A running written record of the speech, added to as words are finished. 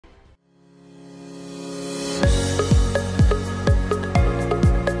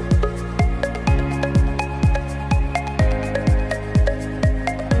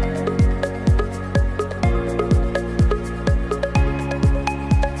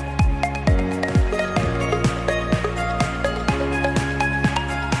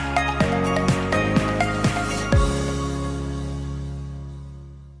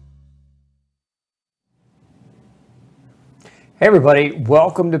Hey everybody,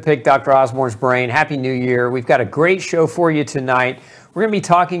 welcome to Pick Dr. Osborne's Brain. Happy New Year. We've got a great show for you tonight. We're going to be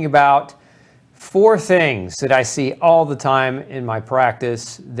talking about 4 things that I see all the time in my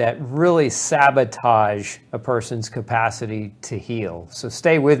practice that really sabotage a person's capacity to heal. So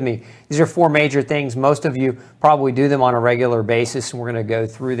stay with me. These are 4 major things. Most of you probably do them on a regular basis, and we're going to go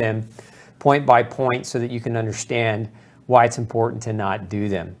through them point by point so that you can understand why it's important to not do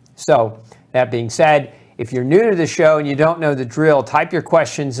them. So that being said, if you're new to the show and you don't know the drill, type your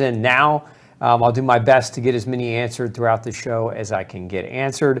questions in now. I'll do my best to get as many answered throughout the show as I can get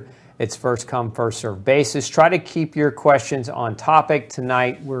answered. It's first come, first served basis. Try to keep your questions on topic.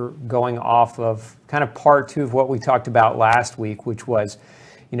 Tonight, we're going off of kind of part 2 of what we talked about last week, which was,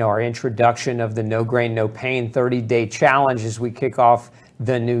 our introduction of the No Grain, No Pain 30-day challenge. As we kick off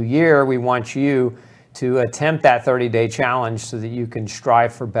the new year, we want you to attempt that 30-day challenge so that you can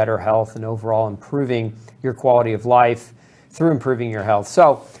strive for better health and overall improving your quality of life through improving your health.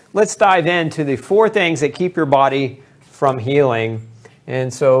 So let's dive into the 4 things that keep your body from healing.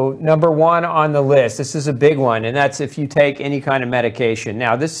 And so number 1 on the list, this is a big one, and that's if you take any kind of medication.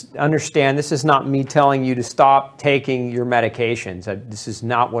 Now, understand, this is not me telling you to stop taking your medications. This is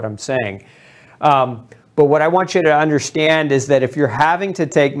not what I'm saying. But what I want you to understand is that if you're having to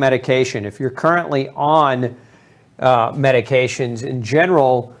take medication, if you're currently on medications in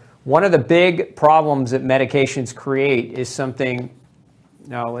general, one of the big problems that medications create is something,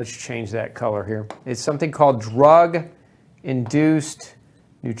 now let's change that color here. It's something called drug-induced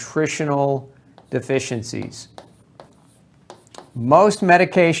nutritional deficiencies. Most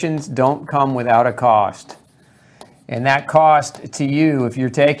medications don't come without a cost. And that cost to you, if you're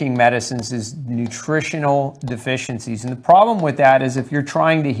taking medicines, is nutritional deficiencies. And the problem with that is if you're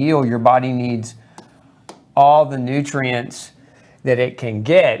trying to heal, your body needs all the nutrients that it can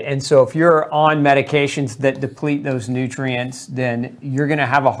get. And so if you're on medications that deplete those nutrients, then you're going to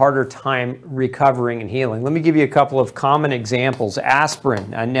have a harder time recovering and healing. Let me give you a couple of common examples.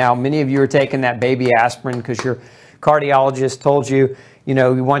 Aspirin. And now, many of you are taking that baby aspirin because your cardiologist told you, he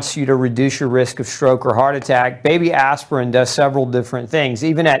wants you to reduce your risk of stroke or heart attack. Baby aspirin does several different things.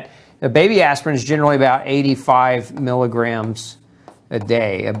 Even baby aspirin is generally about 85 milligrams a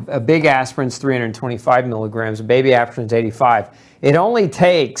day. A big aspirin is 325 milligrams. A baby aspirin is 85. It only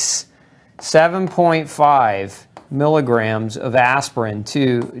takes 7.5 milligrams of aspirin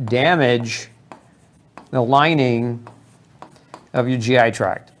to damage the lining of your GI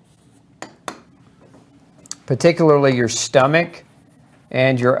tract, particularly your stomach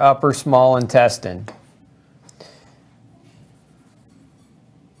and your upper small intestine.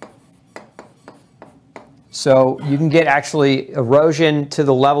 So you can get actually erosion to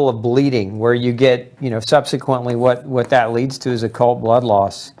the level of bleeding, where you get, subsequently what that leads to is occult blood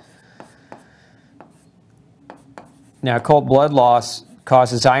loss. Now, occult blood loss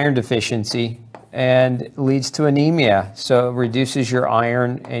causes iron deficiency and leads to anemia. So it reduces your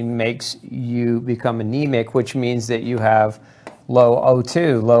iron and makes you become anemic, which means that you have low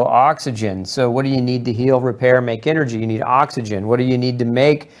O2, low oxygen. So what do you need to heal, repair, make energy? You need oxygen. What do you need to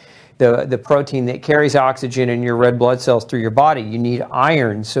make the protein that carries oxygen in your red blood cells through your body? You need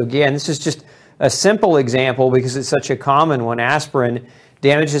iron. So again, this is just a simple example because it's such a common one. Aspirin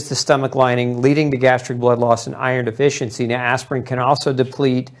damages the stomach lining, leading to gastric blood loss and iron deficiency. Now, aspirin can also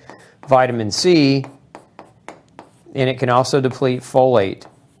deplete vitamin C, and it can also deplete folate.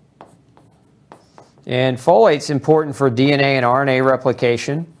 And folate's important for DNA and RNA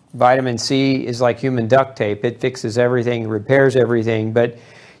replication. Vitamin C is like human duct tape. It fixes everything, repairs everything, but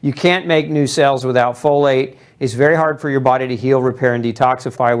you can't make new cells without folate. It's very hard for your body to heal, repair, and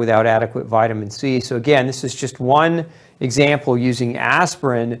detoxify without adequate vitamin C. So again, this is just one example using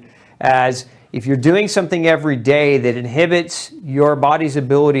aspirin as if you're doing something every day that inhibits your body's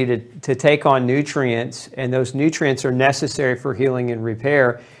ability to take on nutrients, and those nutrients are necessary for healing and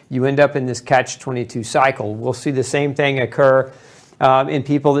repair, you end up in this catch-22 cycle. We'll see the same thing occur in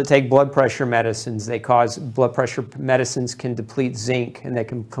people that take blood pressure medicines. Blood pressure medicines can deplete zinc, and they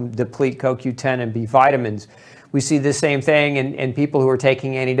can deplete CoQ10 and B vitamins. We see the same thing in people who are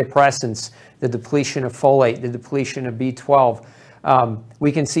taking antidepressants, the depletion of folate, the depletion of B12.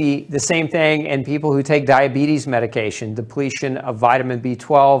 We can see the same thing in people who take diabetes medication, depletion of vitamin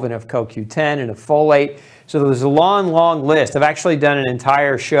B12 and of CoQ10 and of folate. So there's a long list. I've actually done an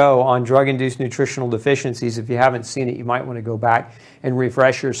entire show on drug-induced nutritional deficiencies. If you haven't seen it, you might want to go back and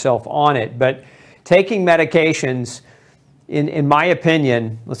refresh yourself on it. But taking medications, in my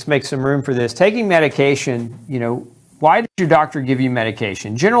opinion, let's make some room for this. Taking medication, why does your doctor give you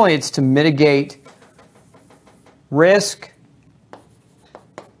medication? Generally, it's to mitigate risk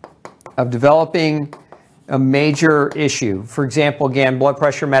of developing a major issue. For example, again, blood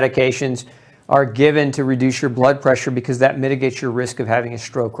pressure medications are given to reduce your blood pressure because that mitigates your risk of having a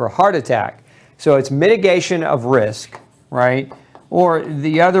stroke or a heart attack. So it's mitigation of risk, right? Or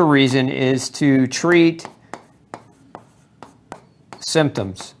the other reason is to treat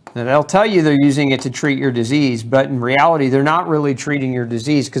symptoms. Now, they'll tell you they're using it to treat your disease, but in reality, they're not really treating your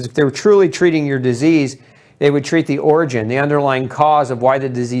disease, because if they were truly treating your disease, they would treat the origin, the underlying cause of why the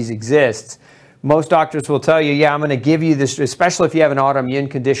disease exists. Most doctors will tell you, yeah, I'm going to give you this, especially if you have an autoimmune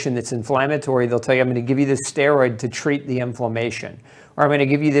condition that's inflammatory, they'll tell you, I'm going to give you this steroid to treat the inflammation, or I'm going to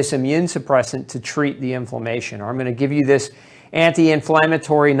give you this immune suppressant to treat the inflammation, or I'm going to give you this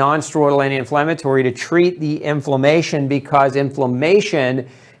anti-inflammatory, non-steroidal anti-inflammatory to treat the inflammation, because inflammation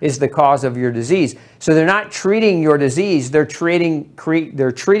is the cause of your disease. So they're not treating your disease, they're treating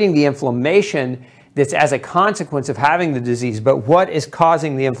the inflammation that's as a consequence of having the disease. But what is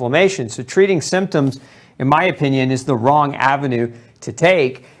causing the inflammation? So treating symptoms, in my opinion, is the wrong avenue to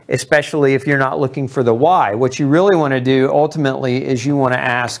take, especially if you're not looking for the why. What you really want to do ultimately is you want to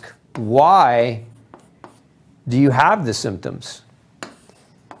ask, why do you have the symptoms?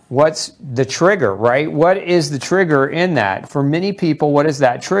 What's the trigger, right? What is the trigger in that? For many people, what is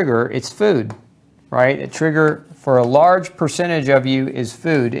that trigger? It's food, right? A trigger for a large percentage of you is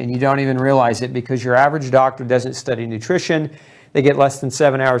food, and you don't even realize it because your average doctor doesn't study nutrition. They get less than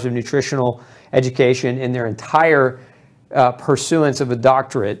 7 hours of nutritional education in their entire pursuance of a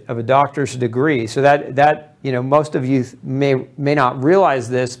doctorate, of a doctor's degree. So that you know, most of you may not realize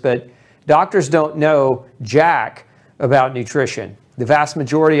this, but doctors don't know jack about nutrition. The vast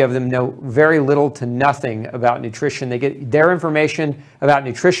majority of them know very little to nothing about nutrition. They get their information about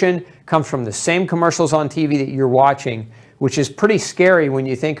nutrition comes from the same commercials on TV that you're watching, which is pretty scary when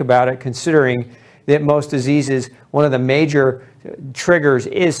you think about it, considering that most diseases, one of the major triggers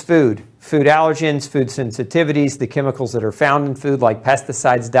is food. Food allergens, food sensitivities, the chemicals that are found in food like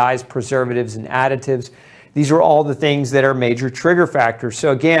pesticides, dyes, preservatives, and additives. These are all the things that are major trigger factors.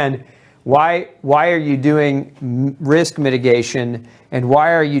 So again, why are you doing risk mitigation, and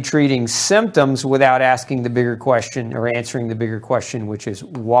why are you treating symptoms without asking the bigger question or answering the bigger question, which is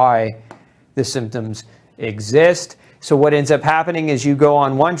why the symptoms exist? So what ends up happening is you go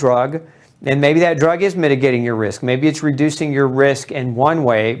on one drug, and maybe that drug is mitigating your risk. Maybe it's reducing your risk in one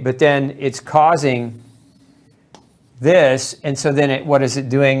way, but then it's causing this. And so then what is it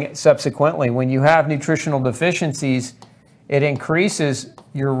doing subsequently? When you have nutritional deficiencies, it increases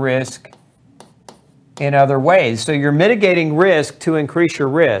your risk in other ways. So you're mitigating risk to increase your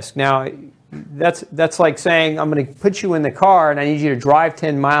risk. Now, that's like saying, I'm going to put you in the car and I need you to drive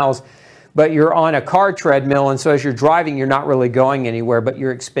 10 miles, but you're on a car treadmill, and so as you're driving, you're not really going anywhere, but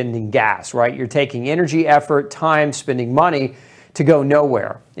you're expending gas, right? You're taking energy, effort, time, spending money to go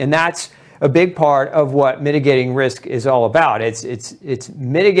nowhere. And that's a big part of what mitigating risk is all about. It's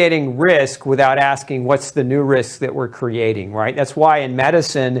mitigating risk without asking what's the new risk that we're creating, right? That's why in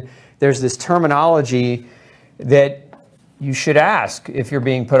medicine, there's this terminology that you should ask if you're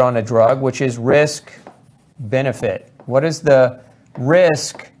being put on a drug, which is risk-benefit. What is the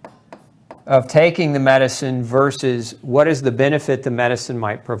risk of taking the medicine versus what is the benefit the medicine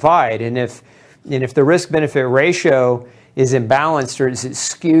might provide? And if the risk-benefit ratio is imbalanced, or is it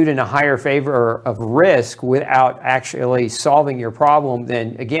skewed in a higher favor of risk without actually solving your problem,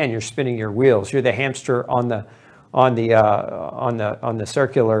 then again, you're spinning your wheels. You're the hamster on the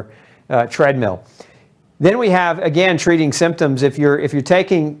circular treadmill. Then we have, again, treating symptoms. If you're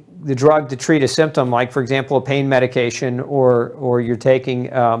taking the drug to treat a symptom, like for example a pain medication, or you're taking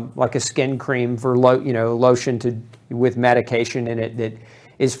like a skin cream for lotion with medication in it that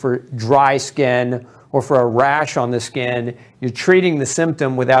is for dry skin, or for a rash on the skin, you're treating the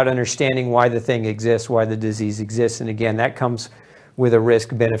symptom without understanding why the thing exists, why the disease exists. And again, that comes with a risk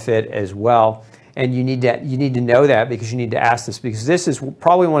benefit as well. And you need to know that, because you need to ask this, because this is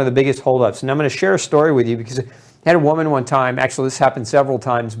probably one of the biggest holdups. And I'm going to share a story with you, because I had a woman one time, actually this happened several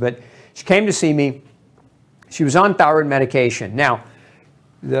times, but she came to see me. She was on thyroid medication. Now,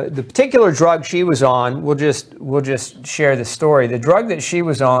 the particular drug she was on, we'll just share the story. The drug that she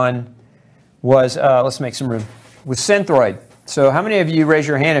was on was, let's make some room, was Synthroid. So how many of you, raise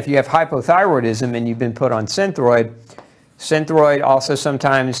your hand if you have hypothyroidism and you've been put on Synthroid? Synthroid, also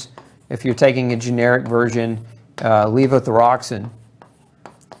sometimes, if you're taking a generic version, levothyroxine.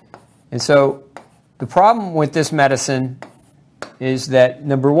 And so the problem with this medicine is that,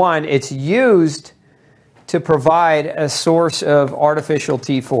 number one, it's used to provide a source of artificial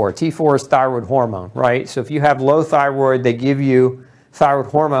T4. T4 is thyroid hormone, right? So if you have low thyroid, they give you thyroid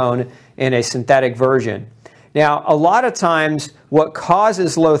hormone in a synthetic version. Now, a lot of times what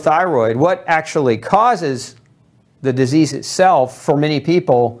causes low thyroid, what actually causes the disease itself for many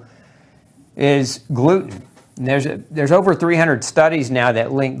people is gluten. And there's over 300 studies now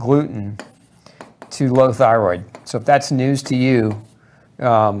that link gluten to low thyroid. So if that's news to you,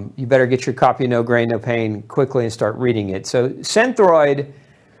 you better get your copy of No Grain, No Pain quickly and start reading it. So Synthroid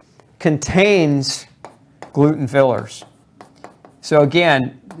contains gluten fillers. So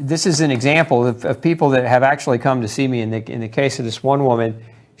again, this is an example of people that have actually come to see me. In the case of this one woman,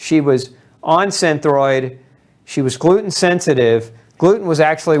 she was on Synthroid. She was gluten sensitive. Gluten was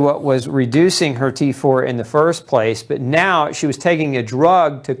actually what was reducing her T4 in the first place, but now she was taking a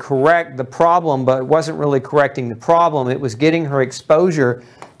drug to correct the problem, but it wasn't really correcting the problem. It was getting her exposure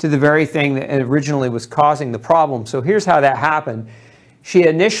to the very thing that originally was causing the problem. So here's how that happened. She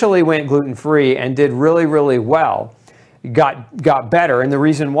initially went gluten-free and did really, really well. Got better, and the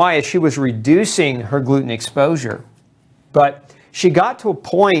reason why is she was reducing her gluten exposure. But she got to a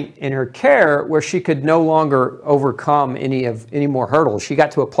point in her care where she could no longer overcome any more hurdles. She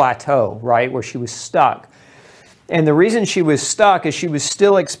got to a plateau, right, where she was stuck. And the reason she was stuck is she was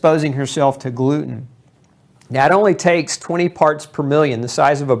still exposing herself to gluten. Now, it only takes 20 parts per million, the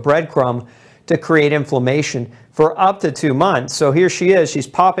size of a breadcrumb, to create inflammation for up to 2 months. So here she is, she's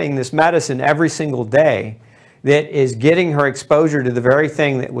popping this medicine every single day that is getting her exposure to the very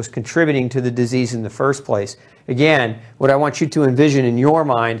thing that was contributing to the disease in the first place. Again, what I want you to envision in your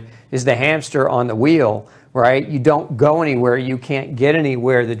mind is the hamster on the wheel, right? You don't go anywhere, you can't get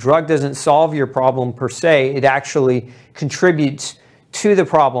anywhere. The drug doesn't solve your problem per se, it actually contributes to the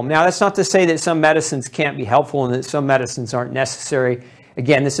problem. Now, that's not to say that some medicines can't be helpful and that some medicines aren't necessary.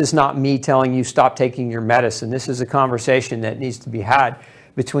 Again, this is not me telling you stop taking your medicine. This is a conversation that needs to be had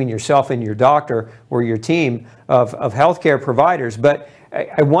between yourself and your doctor or your team of healthcare providers. But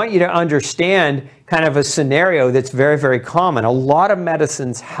I want you to understand kind of a scenario that's very, very common. A lot of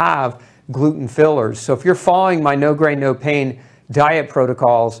medicines have gluten fillers. So if you're following my No Grain, No Pain diet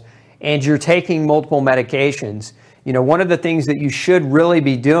protocols and you're taking multiple medications, you know, one of the things that you should really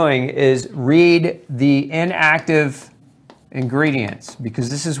be doing is read the inactive ingredients, because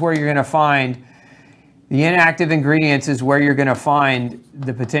this is where you're going to find the inactive ingredients is where you're going to find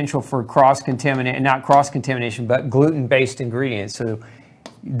the potential for cross-contamination, not cross-contamination, but gluten-based ingredients. So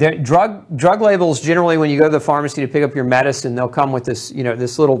the drug labels, generally when you go to the pharmacy to pick up your medicine, they'll come with this, you know,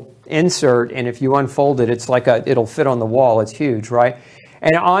 this little insert, and if you unfold it, it's like it'll fit on the wall. It's huge, right?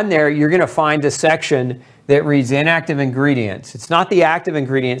 And on there, you're going to find a section that reads inactive ingredients. It's not the active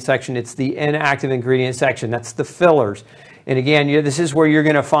ingredient section, it's the inactive ingredient section. That's the fillers. And again, this is where you're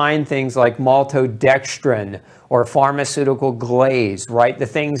going to find things like maltodextrin or pharmaceutical glaze, right? The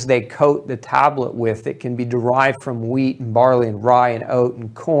things they coat the tablet with that can be derived from wheat and barley and rye and oat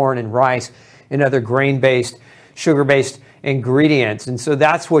and corn and rice and other grain-based, sugar-based ingredients. And so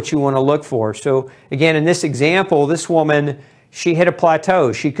that's what you want to look for. So again, in this example, this woman, she hit a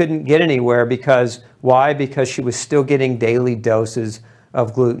plateau. She couldn't get anywhere because, why? Because she was still getting daily doses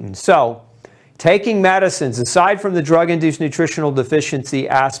of gluten. So taking medicines, aside from the drug-induced nutritional deficiency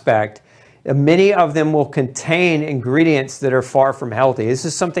aspect, many of them will contain ingredients that are far from healthy. This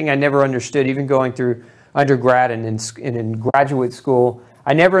is something I never understood, even going through undergrad and in graduate school.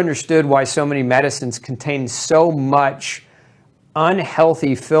 I never understood why so many medicines contain so much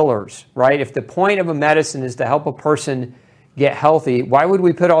unhealthy fillers, right? If the point of a medicine is to help a person get healthy, why would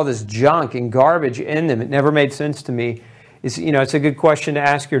we put all this junk and garbage in them? It never made sense to me. It's a good question to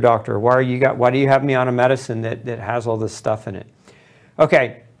ask your doctor. Why do you have me on a medicine that has all this stuff in it?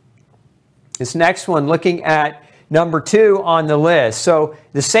 Okay, this next one, looking at number 2 on the list. So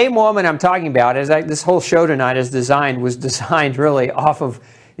the same woman I'm talking about, this whole show tonight was designed really off of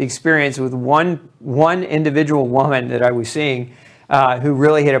the experience with one individual woman that I was seeing who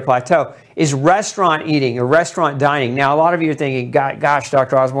really hit a plateau, is restaurant eating or restaurant dining. Now, a lot of you are thinking, gosh,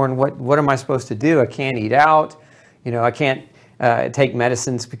 Dr. Osborne, what am I supposed to do? I can't eat out. You know, I can't take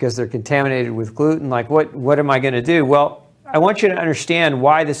medicines because they're contaminated with gluten. Like, what am I going to do? Well, I want you to understand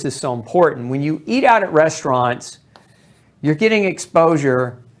why this is so important. When you eat out at restaurants, you're getting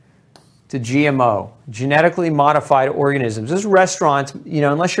exposure to GMO, genetically modified organisms. Those restaurants, you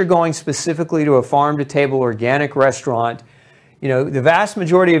know, unless you're going specifically to a farm-to-table organic restaurant, you know, the vast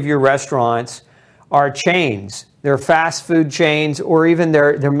majority of your restaurants are chains. They're fast food chains, or even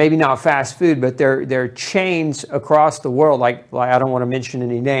they're maybe not fast food, but they're chains across the world. Like I don't want to mention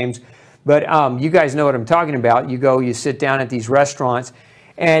any names, but you guys know what I'm talking about. You sit down at these restaurants,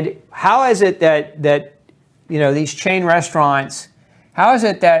 and how is it that you know, these chain restaurants, how is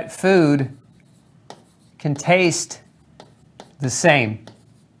it that food can taste the same?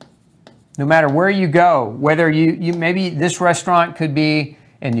 No matter where you go, whether you maybe this restaurant could be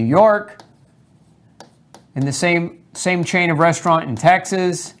in New York, in the same chain of restaurant in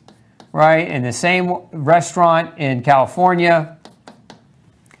Texas, right? In the same restaurant in California.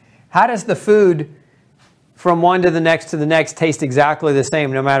 How does the food from one to the next taste exactly the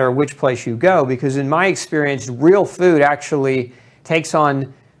same no matter which place you go? Because in my experience, real food actually takes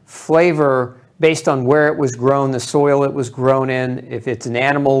on flavor based on where it was grown, the soil it was grown in, if it's an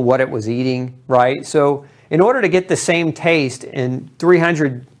animal, what it was eating, right? So in order to get the same taste in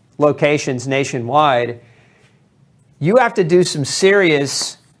 300 locations nationwide, you have to do some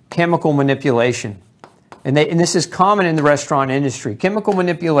serious chemical manipulation. And this is common in the restaurant industry. Chemical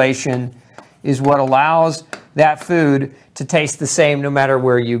manipulation is what allows that food to taste the same no matter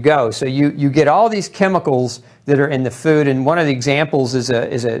where you go. So you get all these chemicals that are in the food, and one of the examples is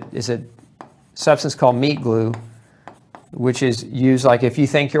a substance called meat glue, which is used like if you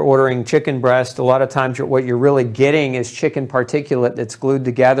think you're ordering chicken breast, a lot of times what you're really getting is chicken particulate that's glued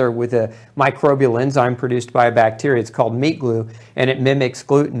together with a microbial enzyme produced by a bacteria. It's called meat glue, and it mimics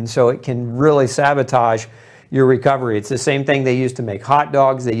gluten, so it can really sabotage your recovery. It's the same thing they use to make hot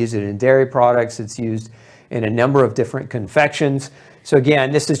dogs. They use it in dairy products. It's used in a number of different confections. So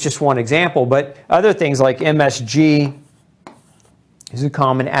again, this is just one example, but other things like MSG is a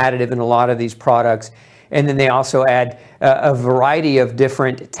common additive in a lot of these products. And then they also add a variety of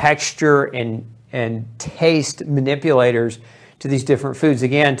different texture and taste manipulators to these different foods,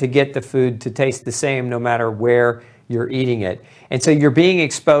 again, to get the food to taste the same no matter where you're eating it. And so you're being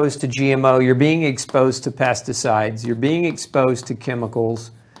exposed to GMO, you're being exposed to pesticides, you're being exposed to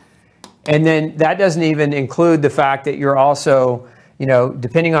chemicals. And then that doesn't even include the fact that you're also,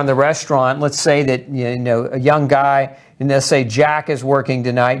 depending on the restaurant, let's say that, a young guy, and they'll say Jack is working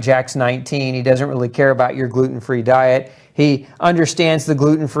tonight, Jack's 19, he doesn't really care about your gluten-free diet. He understands the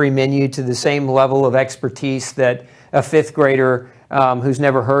gluten-free menu to the same level of expertise that a fifth grader who's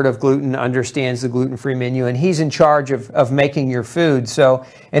never heard of gluten understands the gluten-free menu, and he's in charge of making your food. So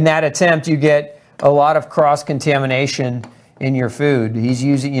in that attempt, you get a lot of cross-contamination in your food. He's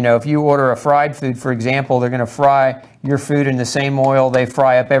using, if you order a fried food, for example, they're going to fry your food in the same oil they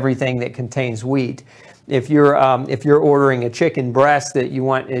fry up everything that contains wheat. If you're ordering a chicken breast that you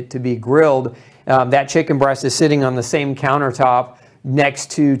want it to be grilled, that chicken breast is sitting on the same countertop next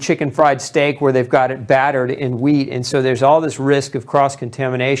to chicken fried steak where they've got it battered in wheat. And so there's all this risk of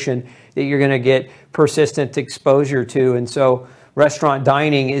cross-contamination that you're going to get persistent exposure to. And so restaurant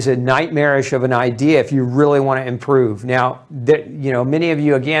dining is a nightmarish of an idea if you really want to improve. Now, many of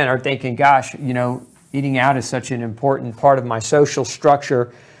you, again, are thinking, gosh, eating out is such an important part of my social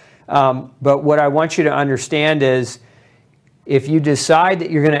structure. But what I want you to understand is if you decide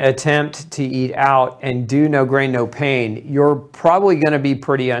that you're going to attempt to eat out and do no grain, no pain, you're probably going to be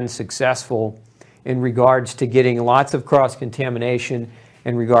pretty unsuccessful in regards to getting lots of cross-contamination,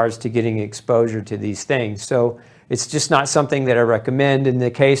 in regards to getting exposure to these things. So it's just not something that I recommend. In the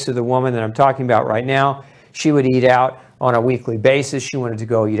case of the woman that I'm talking about right now, she would eat out on a weekly basis. She wanted to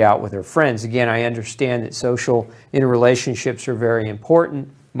go eat out with her friends. Again, I understand that social interrelationships are very important.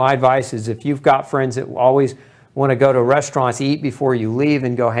 My advice is if you've got friends that always want to go to restaurants, eat before you leave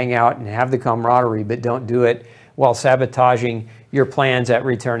and go hang out and have the camaraderie, but don't do it while sabotaging your plans at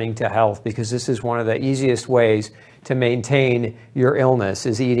returning to health, because this is one of the easiest ways to maintain your illness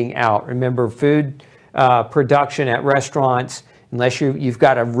is eating out. Remember, food production at restaurants, unless you've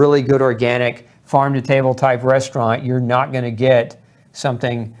got a really good organic farm-to-table type restaurant, you're not going to get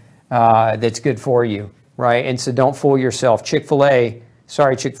something that's good for you, right? And so don't fool yourself. Chick-fil-A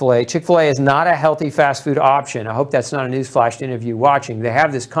is not a healthy fast food option. I hope that's not a newsflash to any of you watching. They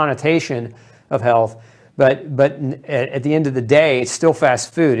have this connotation of health, but at the end of the day, it's still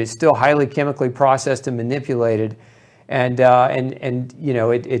fast food. It's still highly chemically processed and manipulated, and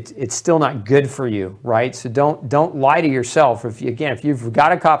it's still not good for you, right? So don't lie to yourself. If you've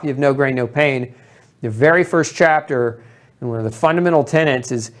got a copy of No Grain, No Pain, the very first chapter and one of the fundamental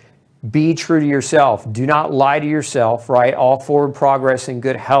tenets is be true to yourself. Do not lie to yourself, right? All forward progress and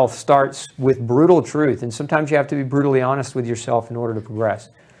good health starts with brutal truth. And sometimes you have to be brutally honest with yourself in order to progress.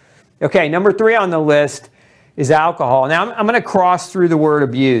 Okay, number 3 on the list is alcohol. Now, I'm going to cross through the word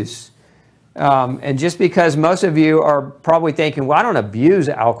abuse. And just because most of you are probably thinking, well, I don't abuse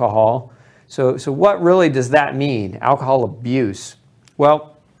alcohol. So what really does that mean, alcohol abuse?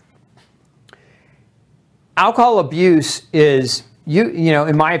 Well, alcohol abuse is,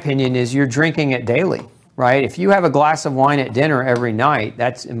 in my opinion, is you're drinking it daily, right? If you have a glass of wine at dinner every night,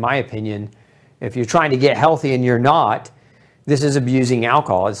 that's, in my opinion, if you're trying to get healthy and you're not, this is abusing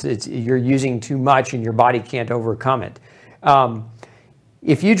alcohol. You're using too much and your body can't overcome it.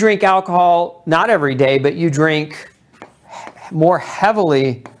 If you drink alcohol, not every day, but you drink more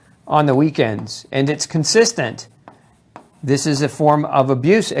heavily on the weekends, and it's consistent, this is a form of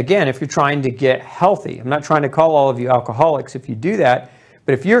abuse. Again, if you're trying to get healthy. I'm not trying to call all of you alcoholics if you do that,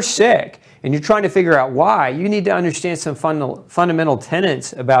 but if you're sick and you're trying to figure out why, you need to understand some fundamental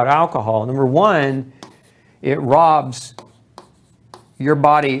tenets about alcohol. Number one, it robs your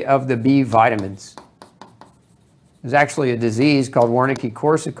body of the B vitamins. There's actually a disease called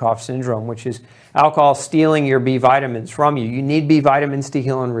Wernicke-Korsakoff syndrome, which is alcohol stealing your B vitamins from you. You need B vitamins to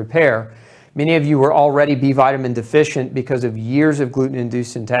heal and repair. Many of you were already B vitamin deficient because of years of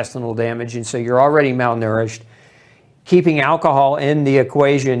gluten-induced intestinal damage, and so you're already malnourished. Keeping alcohol in the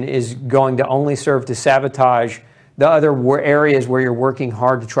equation is going to only serve to sabotage the other areas where you're working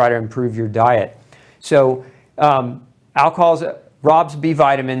hard to try to improve your diet. So alcohol robs B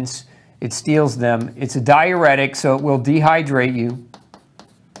vitamins. It steals them. It's a diuretic, so it will dehydrate you.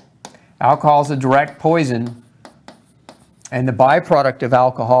 Alcohol is a direct poison. And the byproduct of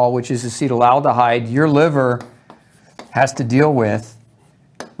alcohol, which is acetaldehyde, your liver has to deal with.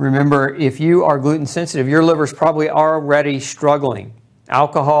 Remember, if you are gluten sensitive, your liver's probably already struggling.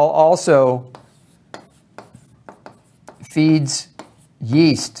 Alcohol also feeds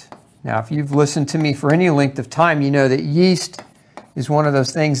yeast. Now, if you've listened to me for any length of time, you know that yeast is one of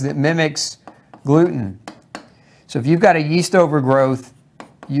those things that mimics gluten. So if you've got a yeast overgrowth,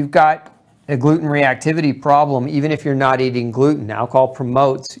 you've got a gluten reactivity problem, even if you're not eating gluten. Alcohol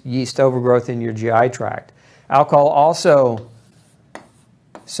promotes yeast overgrowth in your GI tract. Alcohol also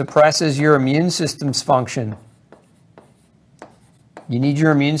suppresses your immune system's function. You need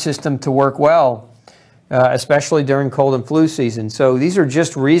your immune system to work well, especially during cold and flu season. So these are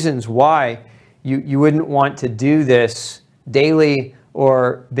just reasons why you wouldn't want to do this daily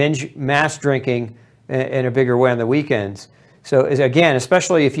or binge mass drinking in a bigger way on the weekends. So again,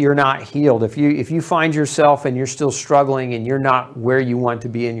 especially if you're not healed, if you find yourself and you're still struggling and you're not where you want to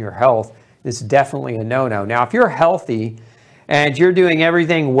be in your health, it's definitely a no-no. Now, if you're healthy and you're doing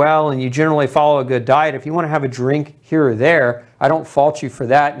everything well and you generally follow a good diet, if you want to have a drink here or there, I don't fault you for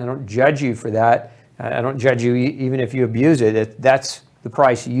that, and I don't judge you for that. I don't judge you even if you abuse it. That's the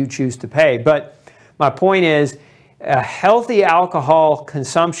price you choose to pay. But my point is, a healthy alcohol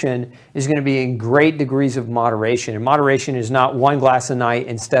consumption is going to be in great degrees of moderation. And moderation is not one glass a night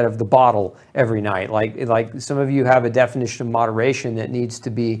instead of the bottle every night. Like some of you have a definition of moderation that needs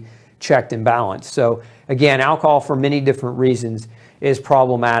to be checked and balanced. So again, alcohol for many different reasons is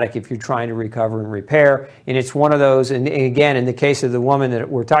problematic if you're trying to recover and repair. And it's one of those, and again, in the case of the woman that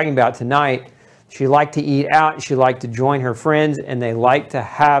we're talking about tonight, she liked to eat out, she liked to join her friends, and they liked to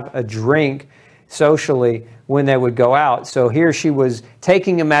have a drink socially when they would go out. So here she was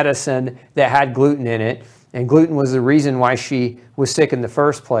taking a medicine that had gluten in it, and gluten was the reason why she was sick in the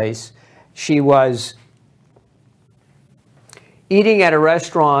first place. She was eating at a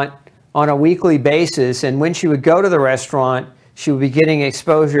restaurant on a weekly basis, and when she would go to the restaurant, she would be getting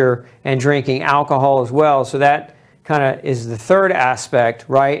exposure and drinking alcohol as well. So that kind of is the third aspect,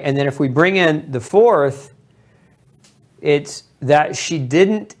 right? And then if we bring in the fourth, it's that she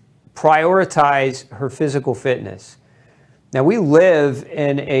didn't prioritize her physical fitness. Now, we live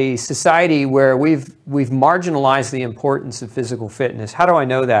in a society where we've marginalized the importance of physical fitness. How do I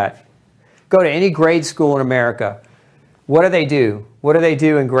know that? Go to any grade school in America. What do they do? What do they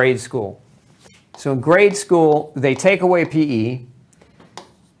do in grade school? So in grade school, they take away PE.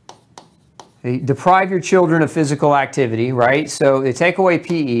 They deprive your children of physical activity, right? So they take away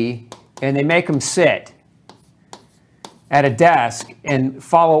PE and they make them sit at a desk and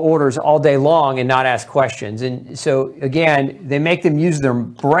follow orders all day long and not ask questions. And so again, they make them use their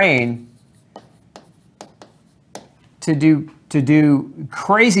brain to do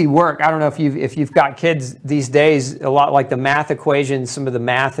crazy work. I don't know if you've got kids these days, a lot like the math equations, some of the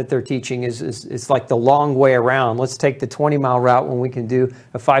math that they're teaching is like the long way around. Let's take the 20-mile route when we can do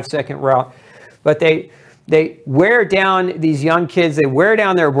a 5-second route. But they wear down these young kids, they wear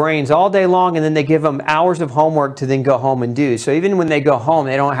down their brains all day long, and then they give them hours of homework to then go home and do. So even when they go home,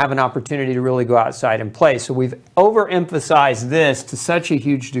 they don't have an opportunity to really go outside and play. So we've overemphasized this to such a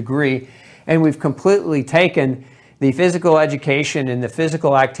huge degree, and we've completely taken the physical education and the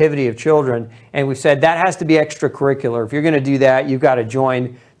physical activity of children, and we've said that has to be extracurricular. If you're going to do that, you've got to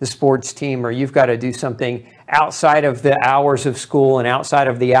join the sports team, or you've got to do something outside of the hours of school and outside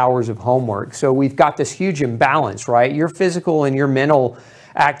of the hours of homework. So we've got this huge imbalance, right? Your physical and your mental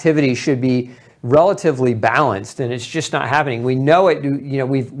activity should be relatively balanced, and it's just not happening. We know it. You know,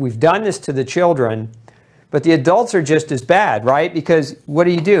 we've done this to the children, but the adults are just as bad, right? Because what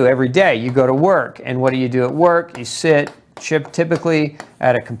do you do every day? You go to work, and what do you do at work? You sit, typically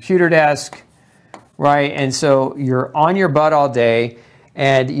at a computer desk, right? And so you're on your butt all day,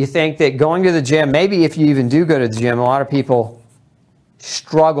 and you think that going to the gym, maybe if you even do go to the gym, a lot of people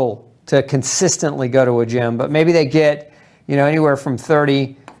struggle to consistently go to a gym, but maybe they get, anywhere from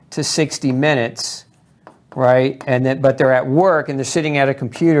 30 to 60 minutes, right? But they're at work and they're sitting at a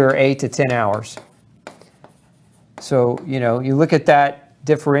computer 8 to 10 hours. So, you look at that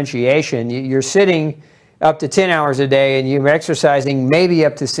differentiation, you're sitting up to 10 hours a day and you're exercising maybe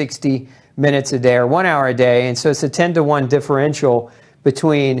up to 60 minutes a day or 1 hour a day. And so it's a 10-to-1 differential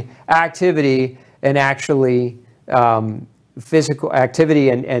between activity and actually physical activity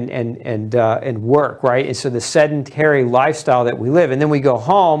and work, right? And so the sedentary lifestyle that we live, and then we go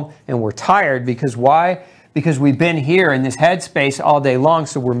home and we're tired because why? Because we've been here in this headspace all day long,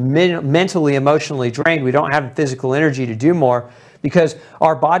 so we're mentally, emotionally drained. We don't have physical energy to do more because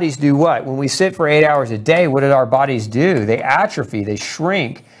our bodies do what? When we sit for 8 hours a day, what did our bodies do? They atrophy, they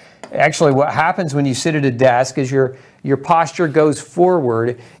shrink. Actually, what happens when you sit at a desk is your posture goes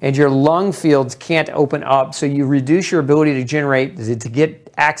forward and your lung fields can't open up, so you reduce your ability to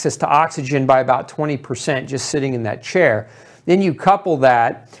get access to oxygen by about 20% just sitting in that chair. Then you couple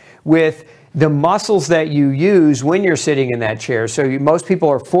that with the muscles that you use when you're sitting in that chair. So most people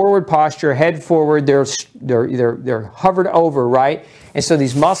are forward posture, head forward, they're hovered over, right? And so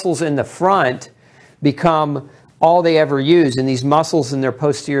these muscles in the front become all they ever use. And these muscles in their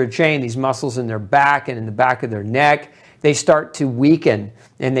posterior chain, these muscles in their back and in the back of their neck, they start to weaken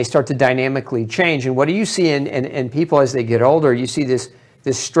and they start to dynamically change. And what do you see in people as they get older? You see this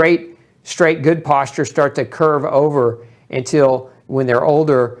straight good posture start to curve over until when they're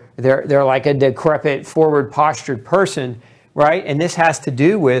older, they're like a decrepit, forward postured person, right? And this has to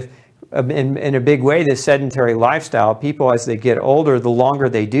do with, in a big way, this sedentary lifestyle. People, as they get older, the longer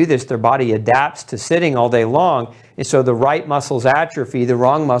they do this, their body adapts to sitting all day long. And so the right muscles atrophy, the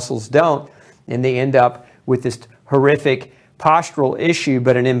wrong muscles don't, and they end up with this horrific postural issue,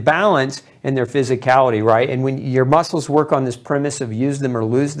 but an imbalance in their physicality, right? And when your muscles work on this premise of use them or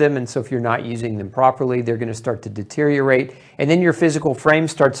lose them, and so if you're not using them properly, they're going to start to deteriorate, and then your physical frame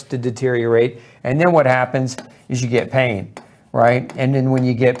starts to deteriorate, and then what happens is you get pain, right? And then when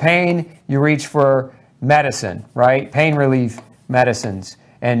you get pain, you reach for medicine, right? Pain relief medicines.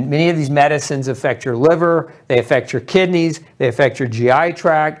 And many of these medicines affect your liver, they affect your kidneys, they affect your GI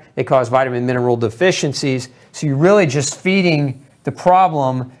tract, they cause vitamin mineral deficiencies. So you're really just feeding the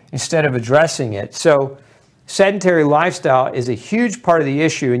problem instead of addressing it. So sedentary lifestyle is a huge part of the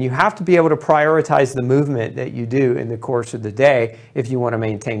issue, and you have to be able to prioritize the movement that you do in the course of the day if you want to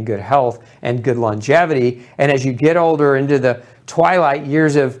maintain good health and good longevity. And as you get older into the twilight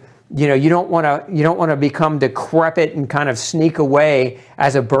years of, you don't want to become decrepit and kind of sneak away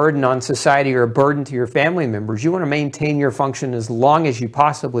as a burden on society or a burden to your family members. You want to maintain your function as long as you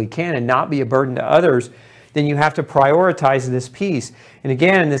possibly can and not be a burden to others. Then you have to prioritize this piece. And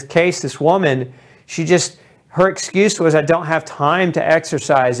again, in this case, this woman, her excuse was, I don't have time to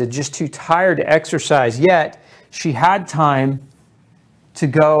exercise. I'm just too tired to exercise. Yet she had time to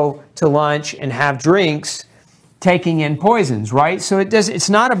go to lunch and have drinks, taking in poisons, right? So it's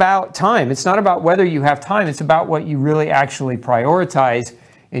not about time. It's not about whether you have time. It's about what you really actually prioritize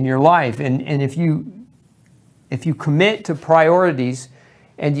in your life. And if you commit to priorities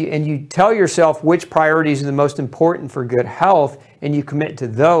and you tell yourself which priorities are the most important for good health and you commit to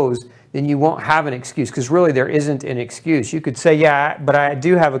those, then you won't have an excuse, because really there isn't an excuse. You could say, yeah, but I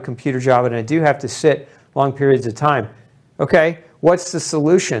do have a computer job and I do have to sit long periods of time. Okay, what's the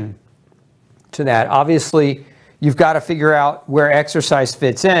solution to that? Obviously, you've got to figure out where exercise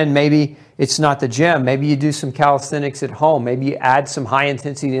fits in. Maybe it's not the gym. Maybe you do some calisthenics at home. Maybe you add some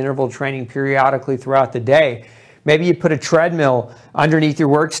high-intensity interval training periodically throughout the day. Maybe you put a treadmill underneath your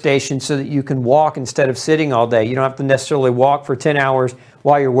workstation so that you can walk instead of sitting all day. You don't have to necessarily walk for 10 hours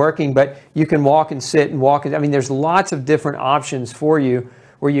while you're working, but you can walk and sit and walk. I mean, there's lots of different options for you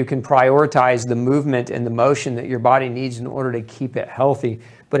where you can prioritize the movement and the motion that your body needs in order to keep it healthy.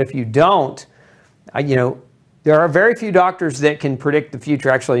 But if you don't, there are very few doctors that can predict the future.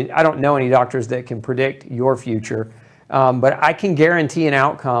 Actually, I don't know any doctors that can predict your future. But I can guarantee an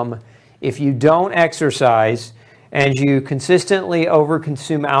outcome if you don't exercise and you consistently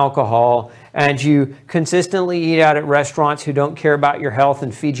overconsume alcohol and you consistently eat out at restaurants who don't care about your health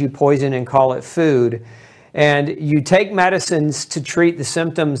and feed you poison and call it food, and you take medicines to treat the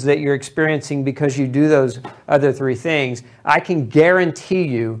symptoms that you're experiencing because you do those other three things, I can guarantee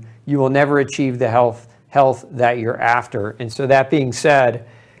you will never achieve the health that you're after. And so that being said,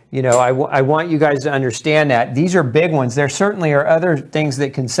 I want you guys to understand that these are big ones. There certainly are other things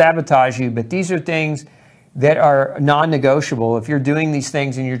that can sabotage you, but these are things that are non-negotiable. If you're doing these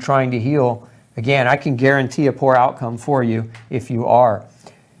things and you're trying to heal, again, I can guarantee a poor outcome for you if you are.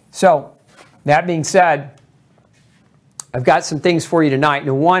 So, that being said, I've got some things for you tonight.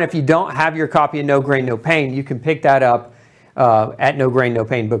 Now, one, if you don't have your copy of No Grain, No Pain, you can pick that up at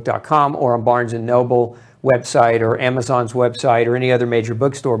nograinnopaybook.com or on Barnes & Noble website or Amazon's website or any other major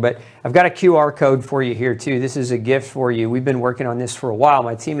bookstore. But I've got a QR code for you here too. This is a gift for you. We've been working on this for a while,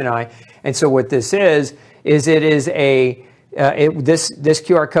 my team and I. And so what this is it is a this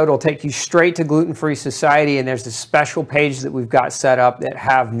QR code will take you straight to Gluten Free Society, and there's a special page that we've got set up that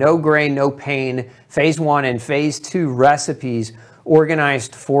have No Grain, No Pain, Phase 1 and Phase 2 recipes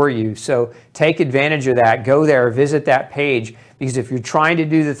organized for you. So take advantage of that. Go there, visit that page, because if you're trying to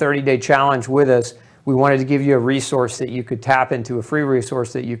do the 30-day challenge with us, we wanted to give you a resource that you could tap into, a free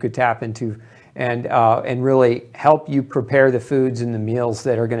resource that you could tap into, and really help you prepare the foods and the meals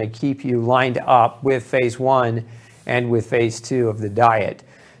that are going to keep you lined up with Phase 1 and with Phase 2 of the diet.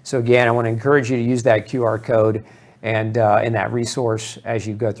 So again, I want to encourage you to use that QR code and in that resource as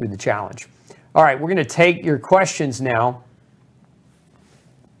you go through the challenge. All right, we're going to take your questions now.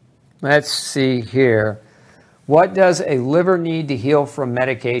 Let's see here. What does a liver need to heal from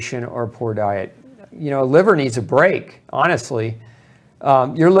medication or poor diet? You know, a liver needs a break, honestly.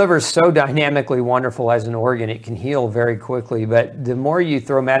 Your liver is so dynamically wonderful as an organ, it can heal very quickly, but the more you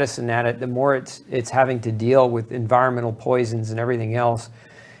throw medicine at it, the more it's having to deal with environmental poisons and everything else.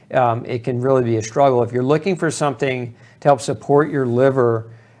 It can really be a struggle. If you're looking for something to help support your liver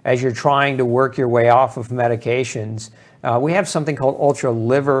as you're trying to work your way off of medications, we have something called Ultra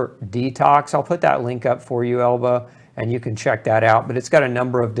Liver Detox. I'll put that link up for you, Elba, and you can check that out. But it's got a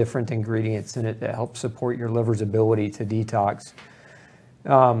number of different ingredients in it that help support your liver's ability to detox.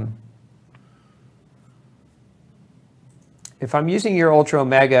 If I'm using your Ultra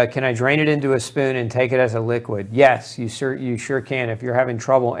Omega, can I drain it into a spoon and take it as a liquid? Yes, you sure can if you're having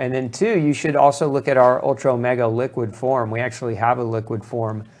trouble. And then two, you should also look at our Ultra Omega liquid form. We actually have a liquid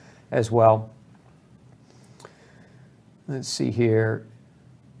form as well. Let's see here.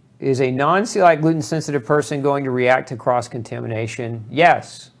 Is a non-celiac gluten sensitive person going to react to cross-contamination?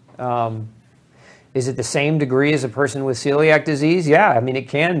 Yes. Is it the same degree as a person with celiac disease? Yeah, I mean, it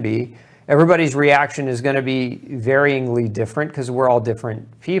can be. Everybody's reaction is going to be varyingly different because we're all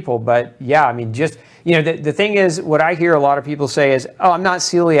different people. But yeah, I mean, just, you know, the thing is, what I hear a lot of people say is, oh, I'm not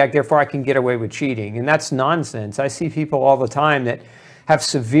celiac, therefore I can get away with cheating. And that's nonsense. I see people all the time that have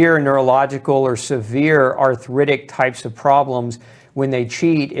severe neurological or severe arthritic types of problems. When they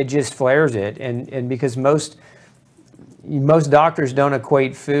cheat, it just flares it. And because most doctors don't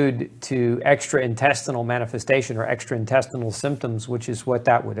equate food to extraintestinal manifestation or extraintestinal symptoms, which is what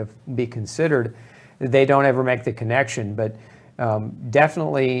that would be considered, they don't ever make the connection. But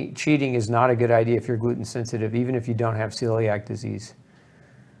definitely cheating is not a good idea if you're gluten sensitive, even if you don't have celiac disease.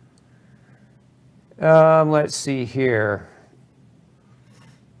 Let's see here.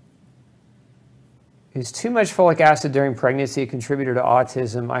 Is too much folic acid during pregnancy a contributor to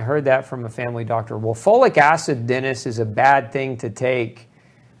autism? I heard that from a family doctor. Well, folic acid, Dennis, is a bad thing to take,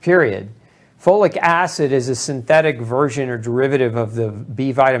 period. Folic acid is a synthetic version or derivative of the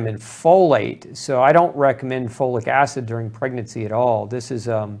B vitamin folate, so I don't recommend folic acid during pregnancy at all. This is,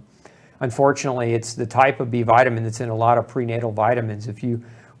 unfortunately, it's the type of B vitamin that's in a lot of prenatal vitamins. If you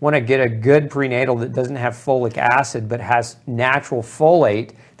want to get a good prenatal that doesn't have folic acid but has natural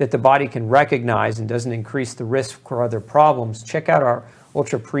folate that the body can recognize and doesn't increase the risk for other problems, check out our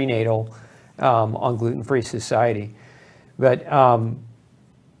Ultra Prenatal on Gluten Free Society. But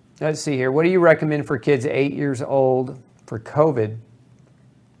let's see here. What do you recommend for kids 8 years old for COVID?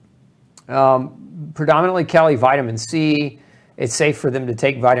 Predominantly, Kelly, vitamin C. It's safe for them to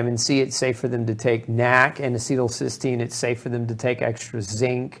take vitamin C. It's safe for them to take NAC and acetylcysteine. It's safe for them to take extra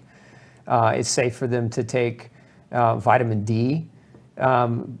zinc. It's safe for them to take vitamin D.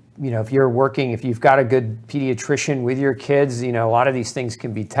 You know, if you've got a good pediatrician with your kids, you know, a lot of these things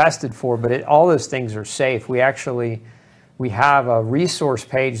can be tested for, but all those things are safe. We have a resource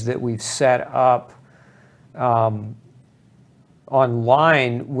page that we've set up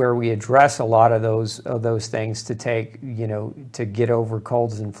online where we address a lot of those things to take, you know, to get over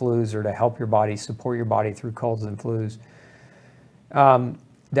colds and flus or to help your body, support your body through colds and flus.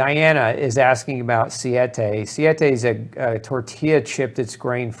 Diana is asking about Siete. Siete is a tortilla chip that's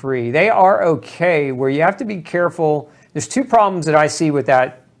grain-free. They are okay. Where you have to be careful, there's two problems that I see with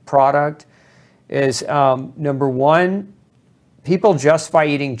that product. Is number one, people justify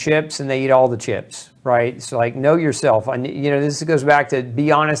eating chips and they eat all the chips, right? So like, know yourself. You know, this goes back to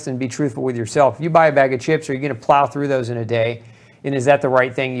be honest and be truthful with yourself. If you buy a bag of chips, are you going to plow through those in a day? And is that the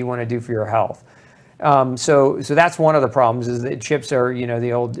right thing you want to do for your health? So that's one of the problems, is that chips are, you know,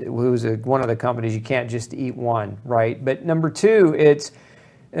 the old, one of the companies, you can't just eat one, right? But number two, it's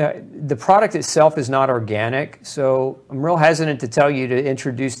the product itself is not organic. So I'm real hesitant to tell you to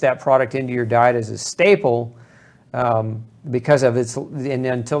introduce that product into your diet as a staple because of its, and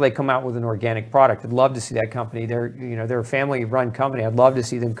until they come out with an organic product. I'd love to see that company. They're a family-run company. I'd love to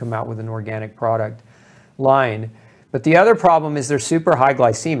see them come out with an organic product line. But the other problem is they're super high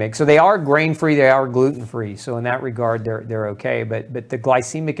glycemic. So they are grain-free, they are gluten-free. So in that regard, they're okay. But the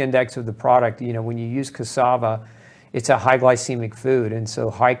glycemic index of the product, you know, when you use cassava, it's a high glycemic food, and so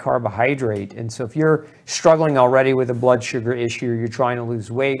high carbohydrate. And so if you're struggling already with a blood sugar issue, or you're trying to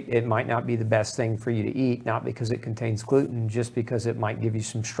lose weight, it might not be the best thing for you to eat, not because it contains gluten, just because it might give you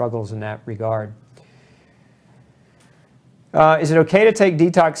some struggles in that regard. Is it okay to take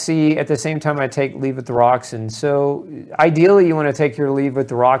Detox C at the same time I take levothyroxine? So ideally, you want to take your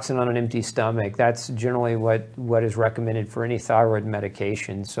levothyroxine on an empty stomach. That's generally what is recommended for any thyroid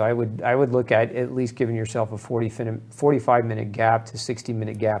medication. So I would look at least giving yourself a 45-minute gap to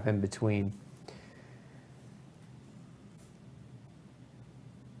 60-minute gap in between.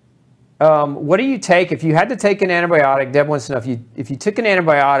 What do you take if you had to take an antibiotic? Deb wants to know if you took an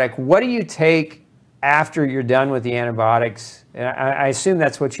antibiotic, what do you take after you're done with the antibiotics? And I assume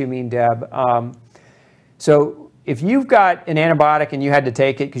that's what you mean, Deb. So if you've got an antibiotic and you had to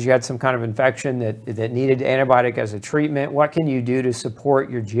take it because you had some kind of infection that needed antibiotic as a treatment, what can you do to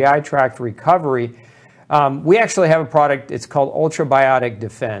support your GI tract recovery? We actually have a product, it's called Ultrabiotic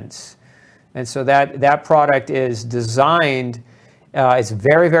Defense. And so that product is designed, it's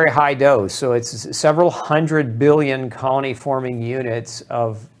very, very high dose. So it's several hundred billion colony-forming units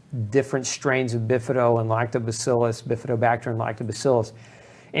of different strains of bifido and lactobacillus, bifidobacter and lactobacillus.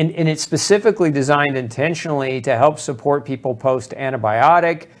 And it's specifically designed intentionally to help support people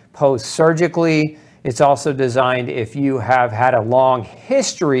post-antibiotic, post-surgically. It's also designed if you have had a long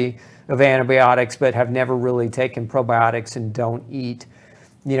history of antibiotics but have never really taken probiotics and don't eat,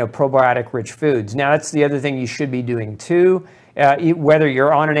 you know, probiotic-rich foods. Now, that's the other thing you should be doing too. Whether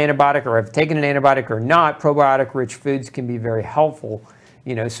you're on an antibiotic or have taken an antibiotic or not, probiotic-rich foods can be very helpful.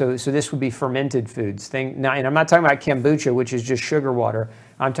 You know, so this would be fermented foods. Now, and I'm not talking about kombucha, which is just sugar water.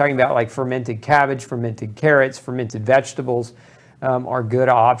 I'm talking about like fermented cabbage, fermented carrots, fermented vegetables are good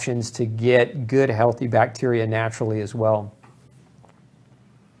options to get good, healthy bacteria naturally as well.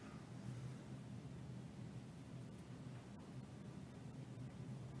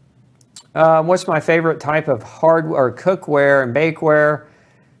 What's my favorite type of hardware or cookware and bakeware?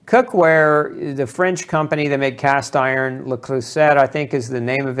 Cookware, the French company that make cast iron, Le Creuset, I think is the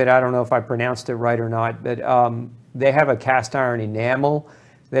name of it. I don't know if I pronounced it right or not, but they have a cast iron enamel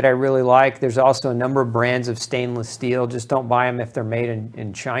that I really like. There's also a number of brands of stainless steel. Just don't buy them if they're made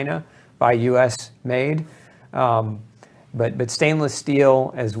in China. Buy US made. But stainless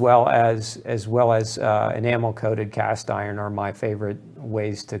steel as well as enamel coated cast iron are my favorite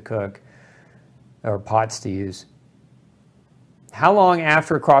ways to cook, or pots to use. How long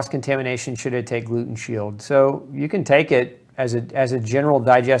after cross-contamination should I take Gluten Shield? So you can take it as a general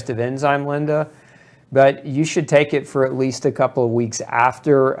digestive enzyme, Linda, but you should take it for at least a couple of weeks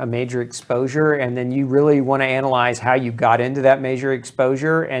after a major exposure, and then you really want to analyze how you got into that major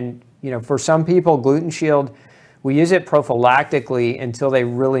exposure. And you know, for some people, Gluten Shield, we use it prophylactically until they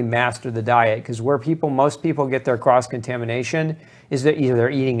really master the diet, because where most people get their cross-contamination is that either they're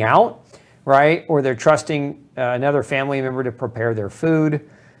eating out, right, or they're trusting another family member to prepare their food,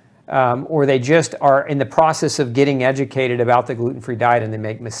 or they just are in the process of getting educated about the gluten-free diet and they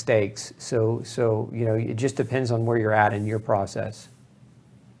make mistakes. So you know, it just depends on where you're at in your process.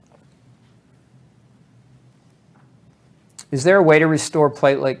 Is there a way to restore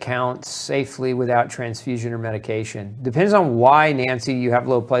platelet counts safely without transfusion or medication? Depends on why, Nancy, you have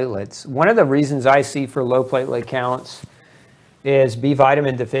low platelets. One of the reasons I see for low platelet counts is B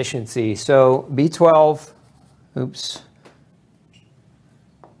vitamin deficiency. So B12,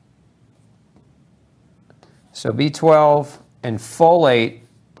 So B12 and folate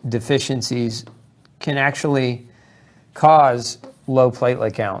deficiencies can actually cause low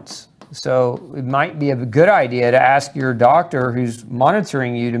platelet counts. So it might be a good idea to ask your doctor who's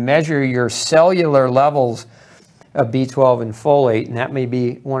monitoring you to measure your cellular levels of B12 and folate, and that may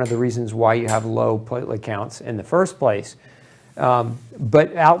be one of the reasons why you have low platelet counts in the first place.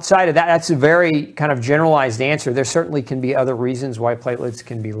 But outside of that, that's a very kind of generalized answer. There certainly can be other reasons why platelets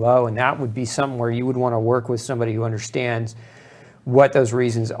can be low, and that would be something where you would want to work with somebody who understands what those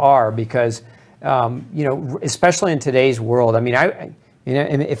reasons are, because you know, especially in today's world. I mean, you know,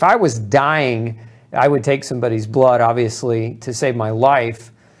 if I was dying, I would take somebody's blood, obviously, to save my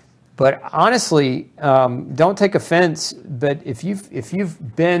life. But honestly, don't take offense, but if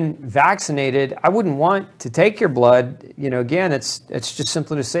you've been vaccinated, I wouldn't want to take your blood. You know, again, it's just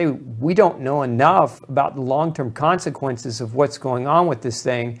simply to say we don't know enough about the long-term consequences of what's going on with this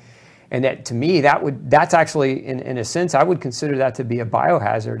thing. And that, to me, that's actually, in a sense, I would consider that to be a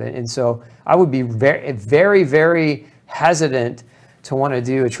biohazard. And so I would be very, very, very hesitant to want to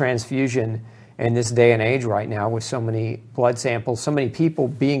do a transfusion in this day and age right now, with so many blood samples, so many people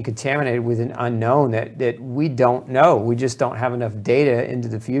being contaminated with an unknown that we don't know. We just don't have enough data into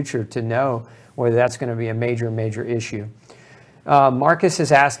the future to know whether that's going to be a major issue. Marcus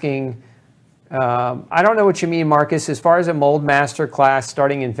is asking, I don't know what you mean, Marcus. As far as a mold master class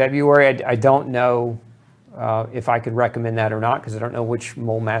starting in February, I don't know if I could recommend that or not, because I don't know which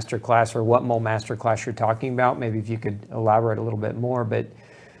mold master class or what mold master class you're talking about. Maybe if you could elaborate a little bit more. But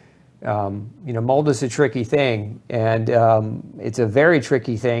you know, mold is a tricky thing, and it's a very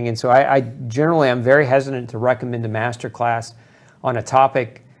tricky thing. And so I generally am very hesitant to recommend a master class on a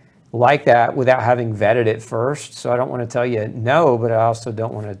topic like that without having vetted it first. So I don't want to tell you no, but I also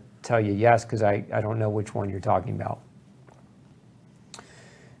don't want to tell you yes, because I don't know which one you're talking about.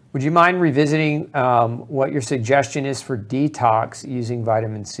 Would you mind revisiting what your suggestion is for detox using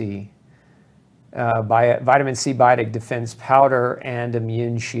vitamin C? Vitamin C biotic defense powder and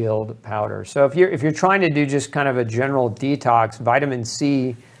immune shield powder. So if you're trying to do just kind of a general detox, vitamin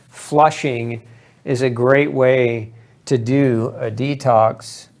C flushing is a great way to do a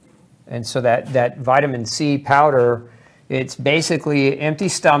detox. And so that vitamin C powder, it's basically empty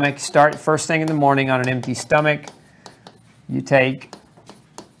stomach. Start first thing in the morning on an empty stomach. You take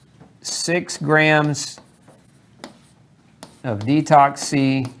 6 grams of detox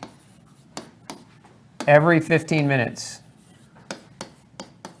C every 15 minutes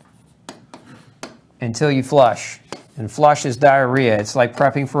until you flush. And flush is diarrhea. It's like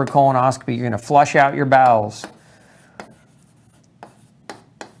prepping for a colonoscopy. You're going to flush out your bowels.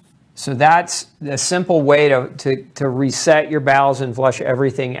 So that's a simple way to reset your bowels and flush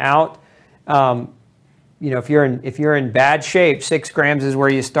everything out. You know, if you're in bad shape, 6 grams is where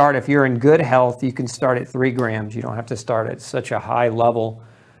you start. If you're in good health, you can start at 3 grams. You don't have to start at such a high level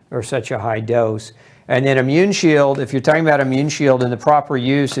or such a high dose. And then immune shield, if you're talking about immune shield in the proper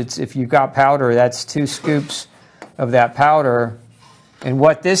use, it's if you've got powder, that's 2 scoops of that powder. And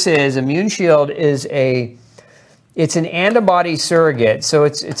what this is, immune shield is it's an antibody surrogate. So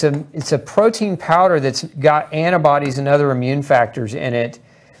it's a protein powder that's got antibodies and other immune factors in it.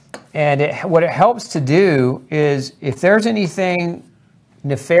 And what it helps to do is, if there's anything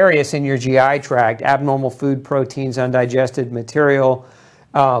nefarious in your GI tract, abnormal food proteins, undigested material,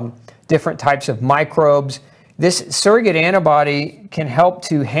 different types of microbes, this surrogate antibody can help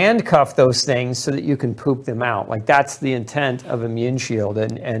to handcuff those things so that you can poop them out. Like, that's the intent of immune shield.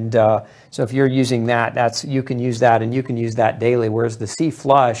 And so if you're using that, you can use that, and you can use that daily. Whereas the C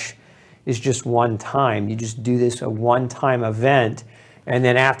flush is just one time. You just do this a one-time event. And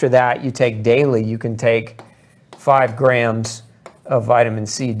then after that, you take daily. You can take 5 grams of vitamin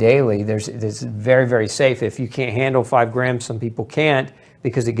C daily. It's very, very safe. If you can't handle 5 grams, some people can't,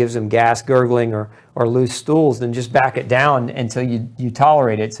 because it gives them gas, gurgling, or loose stools, then just back it down until you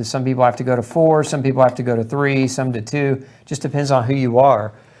tolerate it. So some people have to go to 4, some people have to go to 3, some to 2. Just depends on who you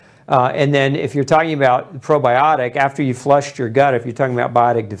are. And then if you're talking about probiotic, after you flushed your gut, if you're talking about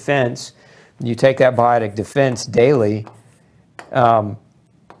biotic defense, you take that biotic defense daily,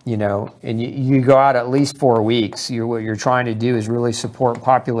 you know, and you go out at least 4 weeks. What you're trying to do is really support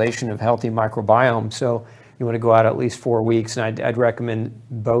population of healthy microbiome. So you want to go out at least 4 weeks, and I'd recommend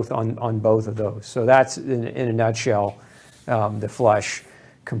both on both of those. So that's, in a nutshell, the flush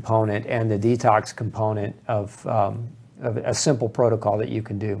component and the detox component of a simple protocol that you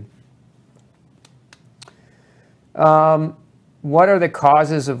can do. What are the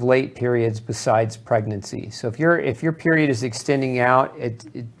causes of late periods besides pregnancy? So if your period is extending out,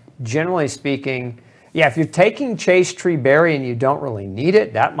 generally speaking, yeah, if you're taking chaste tree berry and you don't really need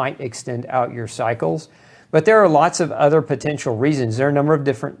it, that might extend out your cycles. But there are lots of other potential reasons. There are a number of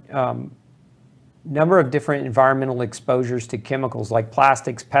different environmental exposures to chemicals like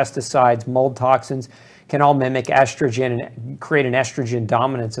plastics, pesticides, mold toxins can all mimic estrogen and create an estrogen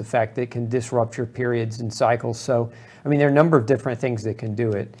dominance effect that can disrupt your periods and cycles. So, I mean, there are a number of different things that can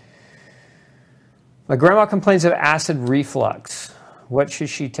do it. My grandma complains of acid reflux. What should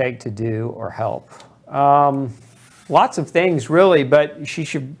she take to do or help? Lots of things, really, but she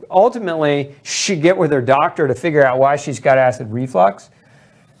should ultimately get with her doctor to figure out why she's got acid reflux.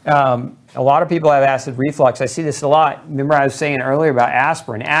 A lot of people have acid reflux. I see this a lot. Remember I was saying earlier about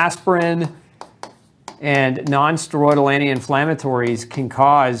aspirin. Aspirin and non-steroidal anti-inflammatories can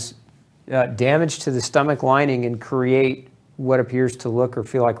cause damage to the stomach lining and create what appears to look or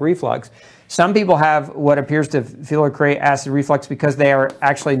feel like reflux. Some people have what appears to feel or create acid reflux because they are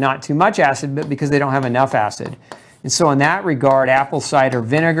actually not too much acid, but because they don't have enough acid. And so in that regard, apple cider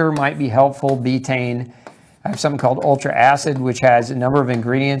vinegar might be helpful. Betaine. I have something called ultra acid, which has a number of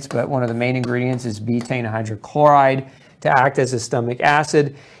ingredients, but one of the main ingredients is betaine hydrochloride to act as a stomach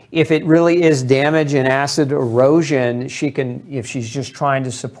acid. If it really is damage and acid erosion, she can, if she's just trying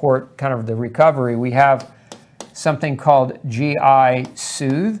to support kind of the recovery, we have something called GI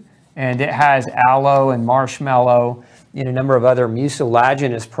Soothe, and it has aloe and marshmallow and a number of other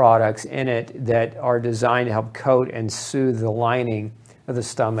mucilaginous products in it that are designed to help coat and soothe the lining of the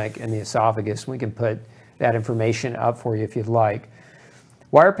stomach and the esophagus. We can put that information up for you if you'd like.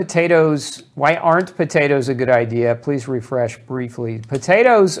 Why aren't potatoes a good idea? Please refresh briefly.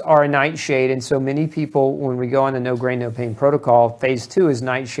 Potatoes are a nightshade, and so many people, when we go on the no grain, no pain protocol, phase 2 is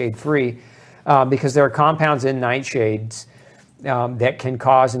nightshade free because there are compounds in nightshades that can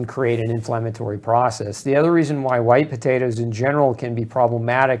cause and create an inflammatory process. The other reason why white potatoes in general can be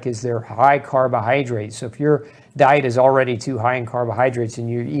problematic is they're high carbohydrates. So if your diet is already too high in carbohydrates and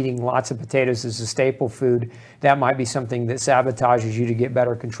you're eating lots of potatoes as a staple food, that might be something that sabotages you to get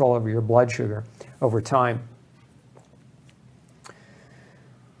better control over your blood sugar over time.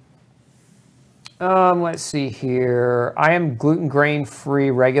 Let's see here. I am gluten,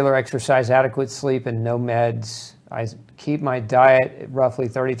 grain-free, regular exercise, adequate sleep, and no meds. I keep my diet at roughly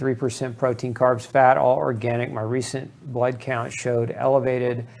 33% protein, carbs, fat, all organic. My recent blood count showed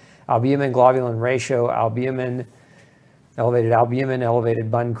elevated albumin globulin ratio, elevated albumin,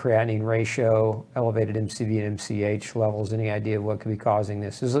 elevated bun creatinine ratio, elevated MCV and MCH levels. Any idea what could be causing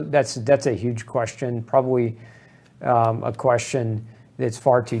this? That's a huge question, probably a question that's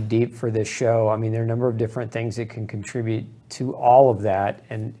far too deep for this show. I mean, there are a number of different things that can contribute to all of that,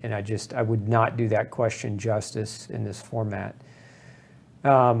 and I would not do that question justice in this format.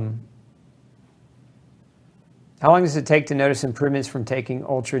 How long does it take to notice improvements from taking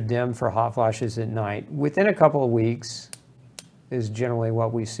Ultra Dim for hot flashes at night? Within a couple of weeks is generally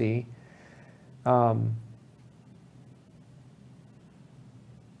what we see.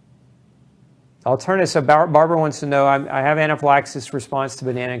 Alternatives. So Barbara wants to know, I have anaphylaxis response to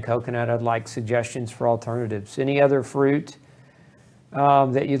banana and coconut. I'd like suggestions for alternatives. Any other fruit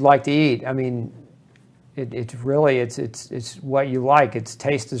that you'd like to eat? I mean, it's really, it's what you like. Its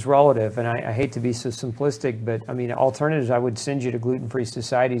taste is relative, and I hate to be so simplistic, but I mean, alternatives, I would send you to Gluten Free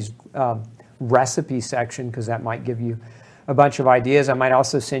Society's recipe section, because that might give you a bunch of ideas. I might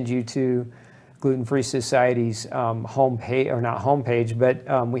also send you to Gluten Free Society's homepage, or not homepage, but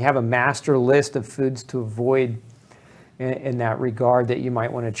we have a master list of foods to avoid in that regard that you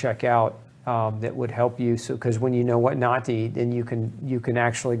might want to check out. That would help you, so because when you know what not to eat, then you can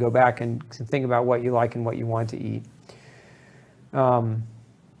actually go back and think about what you like and what you want to eat. Can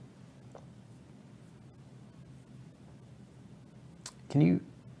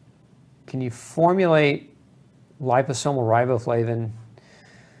you formulate liposomal riboflavin?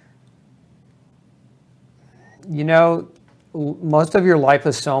 You know, most of your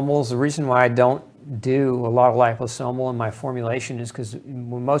liposomals, the reason why I don't do a lot of liposomal in my formulation is because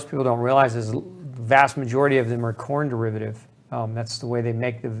what most people don't realize is the vast majority of them are corn derivative. That's the way they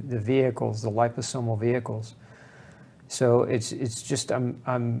make the vehicles, the liposomal vehicles. So it's just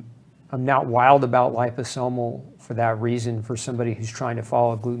I'm not wild about liposomal for that reason for somebody who's trying to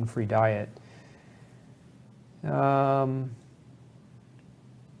follow a gluten-free diet. I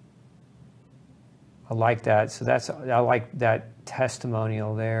like that. So I like that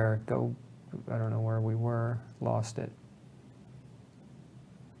testimonial there. I don't know where we were, lost it.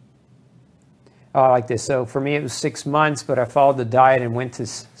 Oh, I like this. So for me, it was 6 months, but I followed the diet and went to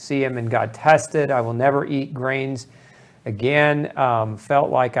see him and got tested. I will never eat grains again. Felt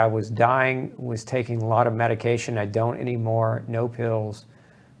like I was dying, was taking a lot of medication. I don't anymore. No pills,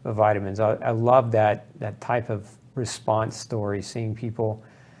 but vitamins. I love that type of response story, seeing people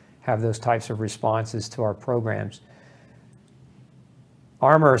have those types of responses to our programs.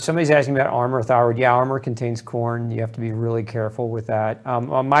 Armor, somebody's asking about Armor thyroid. Yeah, Armor contains corn. You have to be really careful with that.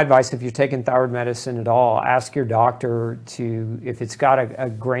 My advice, if you're taking thyroid medicine at all, ask your doctor to, if it's got a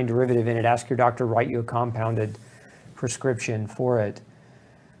grain derivative in it, ask your doctor to write you a compounded prescription for it.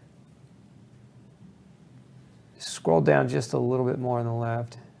 Scroll down just a little bit more on the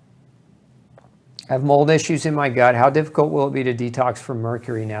left. I have mold issues in my gut. How difficult will it be to detox from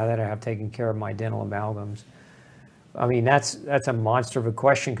mercury now that I have taken care of my dental amalgams? I mean, that's a monster of a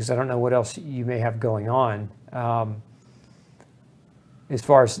question, because I don't know what else you may have going on. As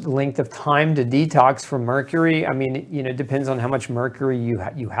far as length of time to detox from mercury, I mean, you know, it depends on how much mercury you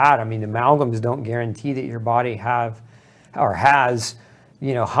had. I mean, amalgams don't guarantee that your body has,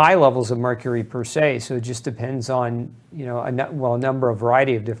 you know, high levels of mercury per se. So it just depends on, you know, a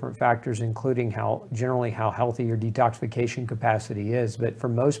variety of different factors, including generally how healthy your detoxification capacity is. But for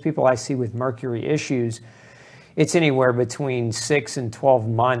most people I see with mercury issues, it's anywhere between 6 and 12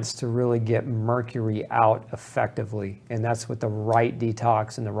 months to really get mercury out effectively. And that's with the right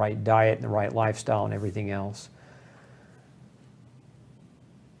detox and the right diet and the right lifestyle and everything else.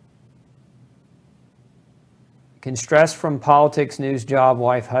 Can stress from politics, news, job,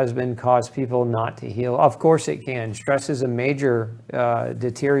 wife, husband cause people not to heal? Of course it can. Stress is a major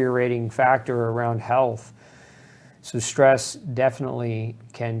deteriorating factor around health. So stress definitely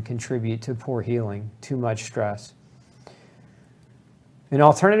can contribute to poor healing, too much stress. An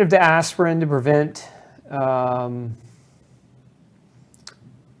alternative to aspirin to prevent,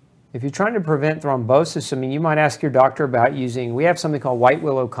 if you're trying to prevent thrombosis, I mean, you might ask your doctor about using, we have something called white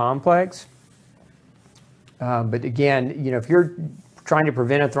willow complex. But again, you know, if you're trying to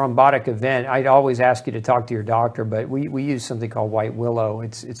prevent a thrombotic event, I'd always ask you to talk to your doctor, but we use something called white willow.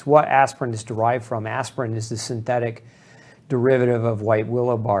 It's what aspirin is derived from. Aspirin is the synthetic derivative of white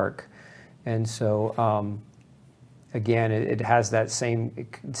willow bark. And so, again, it has that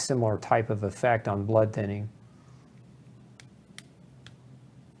similar type of effect on blood thinning.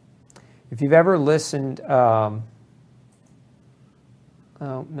 If you've ever listened, oh,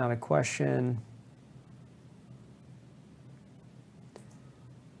 not a question.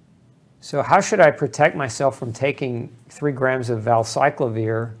 So how should I protect myself from taking 3 grams of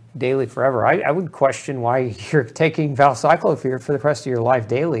valcyclovir daily forever? I would question why you're taking valcyclovir for the rest of your life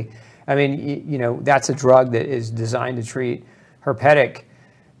daily. I mean, you know, that's a drug that is designed to treat herpetic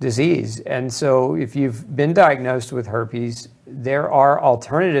disease. And so if you've been diagnosed with herpes, there are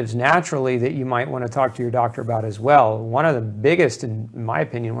alternatives naturally that you might want to talk to your doctor about as well. One of the biggest, in my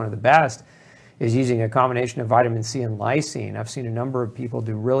opinion, one of the best, is using a combination of vitamin C and lysine. I've seen a number of people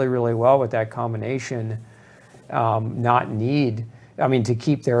do really, really well with that combination, to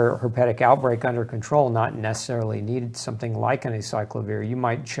keep their herpetic outbreak under control, not necessarily need something like an acyclovir. You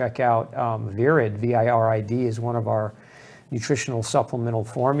might check out Virid, V-I-R-I-D, is one of our nutritional supplemental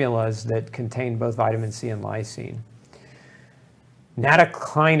formulas that contain both vitamin C and lysine.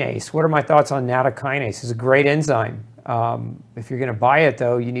 Nattokinase, what are my thoughts on nattokinase? It's a great enzyme. If you're going to buy it,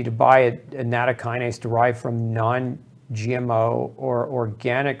 though, you need to buy a nattokinase derived from non-GMO or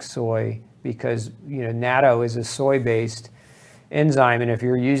organic soy, because, you know, natto is a soy-based enzyme, and if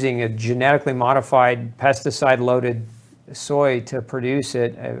you're using a genetically modified pesticide-loaded soy to produce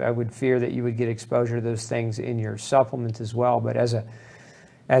it, I would fear that you would get exposure to those things in your supplements as well. But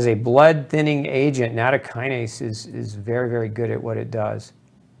as a blood thinning agent, nattokinase is very, very good at what it does.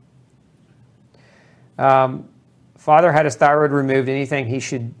 Father had his thyroid removed. Anything he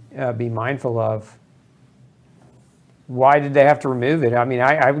should be mindful of? Why did they have to remove it? I mean,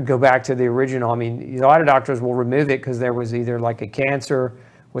 I would go back to the original. I mean, a lot of doctors will remove it because there was either like a cancer,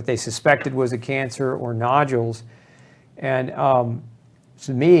 what they suspected was a cancer, or nodules. And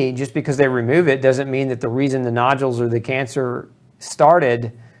to me, just because they remove it doesn't mean that the reason the nodules or the cancer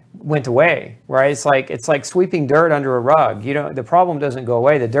started went away, right? It's like sweeping dirt under a rug. You know, the problem doesn't go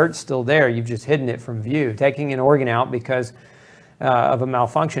away. The dirt's still there. You've just hidden it from view. Taking an organ out because of a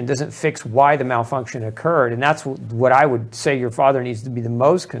malfunction doesn't fix why the malfunction occurred. And that's what I would say your father needs to be the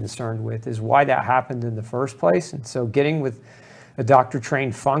most concerned with, is why that happened in the first place. And so getting with a doctor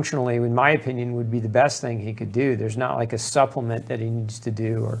trained functionally, in my opinion, would be the best thing he could do. There's not like a supplement that he needs to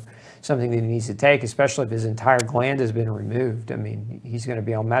do or something that he needs to take, especially if his entire gland has been removed. I mean, he's going to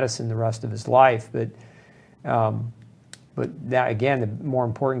be on medicine the rest of his life. But that, again, the more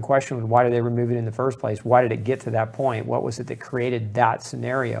important question was, why did they remove it in the first place? Why did it get to that point? What was it that created that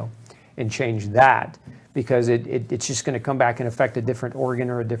scenario, and change that? Because it's just going to come back and affect a different organ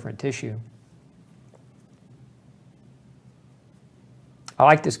or a different tissue. I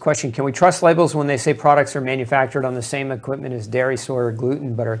like this question. Can we trust labels when they say products are manufactured on the same equipment as dairy, soy, or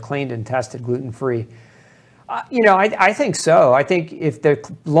gluten, but are cleaned and tested gluten-free? You know, I think so. I think as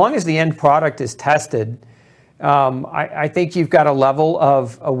long as the end product is tested, I think you've got a level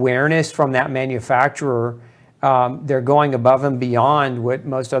of awareness from that manufacturer. They're going above and beyond what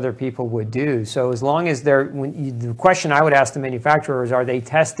most other people would do. So as long as the question I would ask the manufacturer is, are they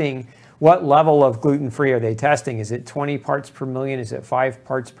testing? What level of gluten-free are they testing? Is it 20 parts per million? Is it 5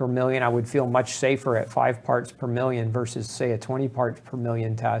 parts per million? I would feel much safer at 5 parts per million versus, say, a 20 parts per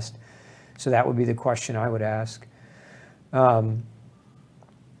million test. So that would be the question I would ask.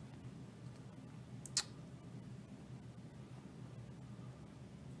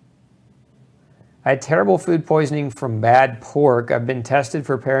 I had terrible food poisoning from bad pork. I've been tested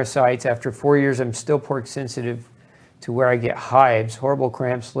for parasites. After 4 years, I'm still pork sensitive to where I get hives, horrible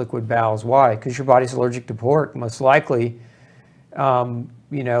cramps, liquid bowels. Why? Because your body's allergic to pork. Most likely,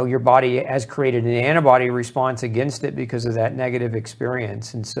 you know, your body has created an antibody response against it because of that negative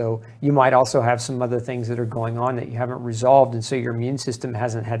experience. And so you might also have some other things that are going on that you haven't resolved. And so your immune system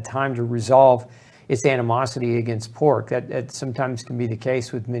hasn't had time to resolve its animosity against pork. That sometimes can be the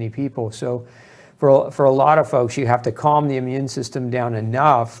case with many people. So for a lot of folks, you have to calm the immune system down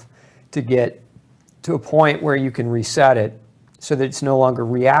enough to get to a point where you can reset it so that it's no longer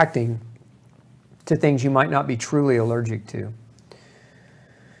reacting to things you might not be truly allergic to.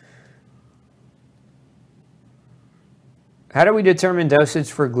 How do we determine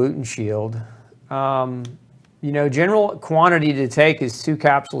dosage for Gluten Shield? You know, general quantity to take is 2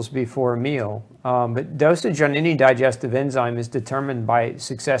 capsules before a meal, but dosage on any digestive enzyme is determined by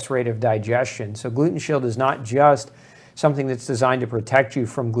success rate of digestion. So Gluten Shield is not just something that's designed to protect you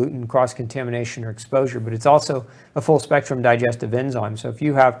from gluten cross-contamination or exposure, but it's also a full spectrum digestive enzyme. So if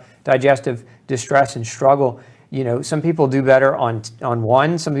you have digestive distress and struggle, you know, some people do better on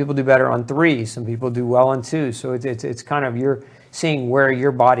 1, some people do better on 3, some people do well on 2. So it's kind of, you're seeing where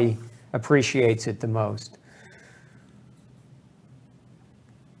your body appreciates it the most.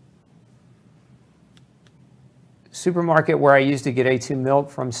 Supermarket where I used to get A2 milk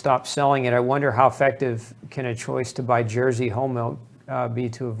from stopped selling it. I wonder how effective can a choice to buy Jersey whole milk be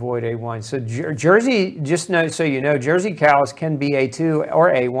to avoid A1. So Jersey, just know, so you know, Jersey cows can be A2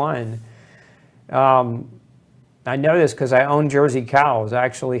 or A1. I know this because I own Jersey cows. I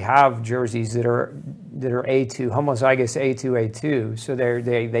actually have Jerseys that are A2, homozygous A2, so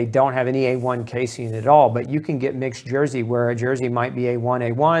they don't have any A1 casein at all. But you can get mixed Jersey where a Jersey might be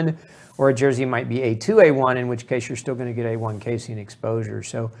A1, or a Jersey might be A2, in which case you're still going to get A1 casein exposure.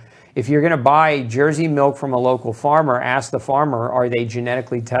 So if you're going to buy Jersey milk from a local farmer, ask the farmer, are they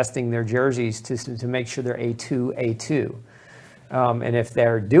genetically testing their Jerseys to make sure they're A2. And if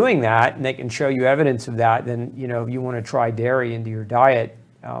they're doing that and they can show you evidence of that, then, you know, if you want to try dairy into your diet,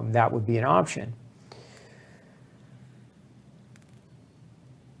 that would be an option.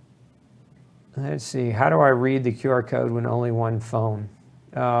 Let's see, how do I read the QR code when only one phone?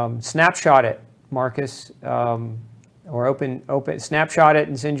 Snapshot it, Marcus, or snapshot it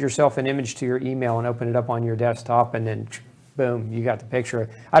and send yourself an image to your email and open it up on your desktop, and then boom, you got the picture.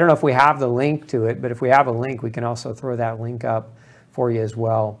 I don't know if we have the link to it, but if we have a link, we can also throw that link up for you as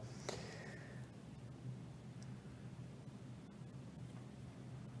well.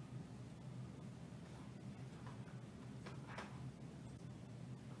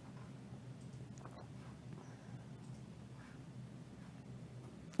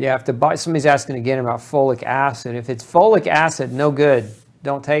 Yeah, if somebody's asking again about folic acid. If it's folic acid, no good.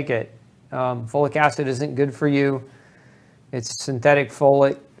 Don't take it. Folic acid isn't good for you. It's synthetic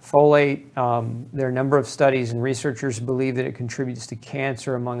folate. There are a number of studies, and researchers believe that it contributes to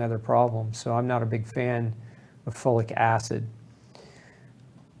cancer, among other problems. So I'm not a big fan of folic acid.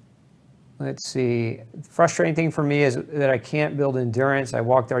 Let's see. The frustrating thing for me is that I can't build endurance. I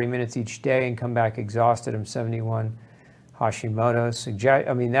walk 30 minutes each day and come back exhausted. I'm 71. Hashimoto's.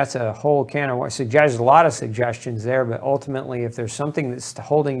 I mean, that's a whole can of worms. There's a lot of suggestions there, but ultimately, if there's something that's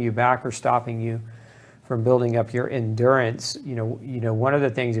holding you back or stopping you from building up your endurance, you know, one of the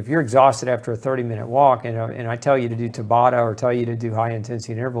things, if you're exhausted after a 30-minute walk, and I tell you to do Tabata or tell you to do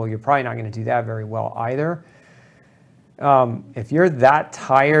high-intensity interval, you're probably not going to do that very well either. If you're that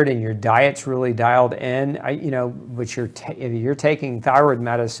tired and your diet's really dialed in, but you're taking thyroid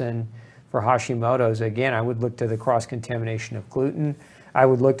medicine for Hashimoto's, again, I would look to the cross-contamination of gluten. I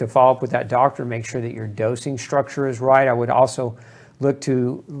would look to follow up with that doctor, make sure that your dosing structure is right. I would also look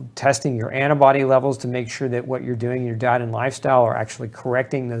to testing your antibody levels to make sure that what you're doing in your diet and lifestyle are actually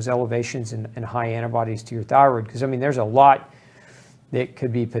correcting those elevations in high antibodies to your thyroid. Because, I mean, there's a lot that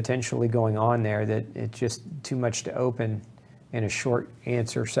could be potentially going on there that it's just too much to open in a short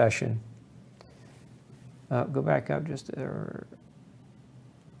answer session. Go back up just there.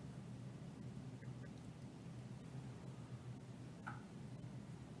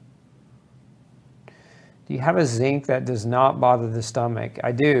 Do you have a zinc that does not bother the stomach?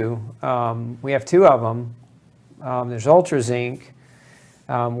 I do. We have 2 of them. There's Ultra Zinc,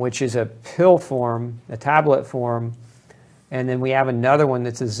 which is a pill form, a tablet form, and then we have another one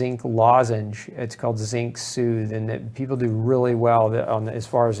that's a zinc lozenge. It's called Zinc Soothe, and people do really well as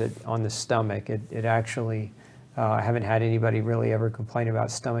far as on the stomach. It actually, I haven't had anybody really ever complain about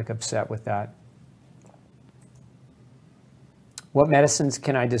stomach upset with that. What medicines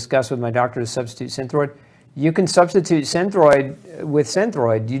can I discuss with my doctor to substitute Synthroid? You can substitute Synthroid with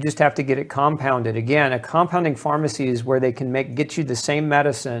Synthroid. You just have to get it compounded. Again, a compounding pharmacy is where they can get you the same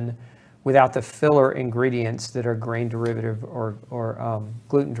medicine without the filler ingredients that are grain derivative or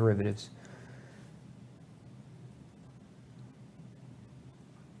gluten derivatives.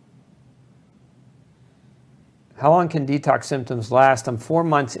 How long can detox symptoms last? I'm 4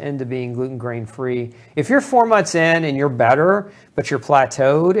 months into being gluten grain free. If you're 4 months in and you're better, but you're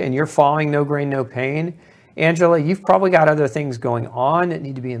plateaued and you're following no grain, no pain, Angela, you've probably got other things going on that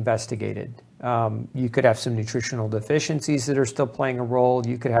need to be investigated. You could have some nutritional deficiencies that are still playing a role.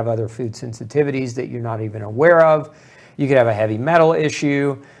 You could have other food sensitivities that you're not even aware of. You could have a heavy metal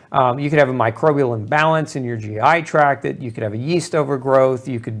issue. You could have a microbial imbalance in your GI tract. That you could have a yeast overgrowth.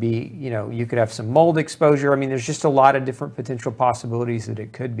 You could be, you could have some mold exposure. I mean, there's just a lot of different potential possibilities that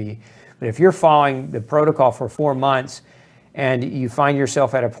it could be. But if you're following the protocol for 4 months and you find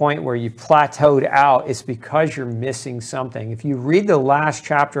yourself at a point where you've plateaued out, it's because you're missing something. If you read the last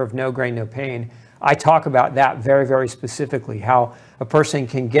chapter of No Grain, No Pain, I talk about that very, very specifically, how a person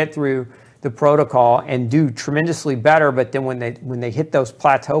can get through the protocol and do tremendously better, but then when they hit those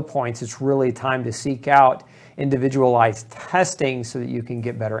plateau points, it's really time to seek out individualized testing so that you can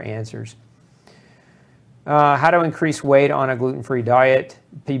get better answers. How to increase weight on a gluten-free diet?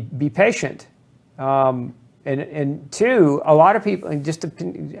 Be patient. And two, a lot of people, just to,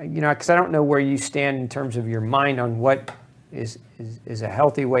 because I don't know where you stand in terms of your mind on what is a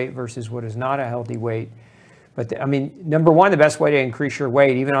healthy weight versus what is not a healthy weight. But I mean, number one, the best way to increase your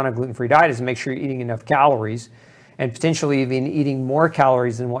weight, even on a gluten-free diet, is to make sure you're eating enough calories, and potentially even eating more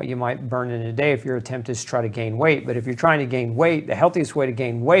calories than what you might burn in a day if your attempt is to try to gain weight. But if you're trying to gain weight, the healthiest way to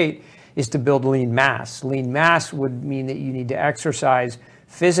gain weight is to build lean mass. Lean mass would mean that you need to exercise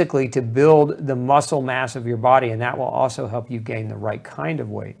physically to build the muscle mass of your body, and that will also help you gain the right kind of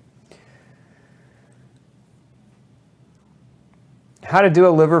weight. How to do a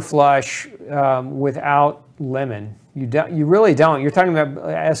liver flush without lemon. You really don't. You're talking about,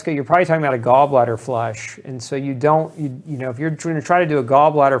 Eska, you're probably talking about a gallbladder flush, and so you don't, if you're going to try to do a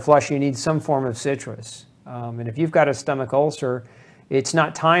gallbladder flush, you need some form of citrus. And if you've got a stomach ulcer, it's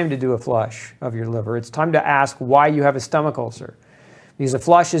not time to do a flush of your liver. It's time to ask why you have a stomach ulcer. Because a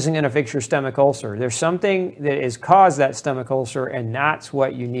flush isn't going to fix your stomach ulcer. There's something that has caused that stomach ulcer, and that's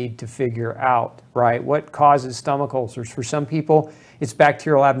what you need to figure out, right? What causes stomach ulcers? For some people, it's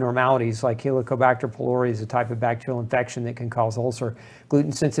bacterial abnormalities like Helicobacter pylori is a type of bacterial infection that can cause ulcer.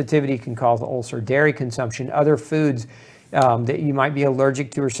 Gluten sensitivity can cause ulcer. Dairy consumption, other foods that you might be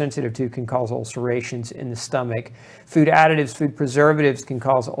allergic to or sensitive to can cause ulcerations in the stomach. Food additives, food preservatives can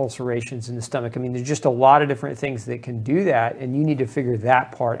cause ulcerations in the stomach. I mean, there's just a lot of different things that can do that, and you need to figure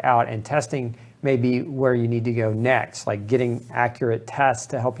that part out, and testing may be where you need to go next, like getting accurate tests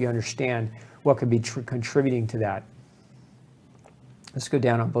to help you understand what could be contributing to that. Let's go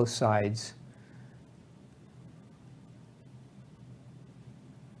down on both sides.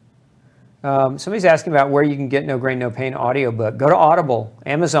 Somebody's asking about where you can get No Grain, No Pain audiobook. Go to Audible,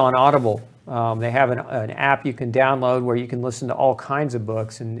 Amazon Audible. They have an app you can download where you can listen to all kinds of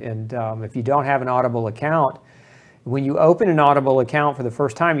books. And if you don't have an Audible account, when you open an Audible account for the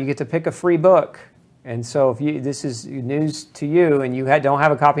first time, you get to pick a free book. And so if this is news to you and you don't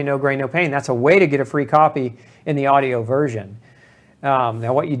have a copy of No Grain, No Pain, that's a way to get a free copy in the audio version.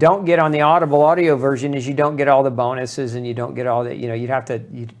 Now, what you don't get on the Audible audio version is you don't get all the bonuses, and you don't get all the,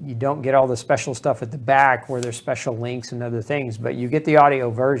 you don't get all the special stuff at the back where there's special links and other things, but you get the audio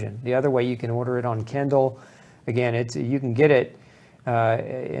version. The other way, you can order it on Kindle. Again, you can get it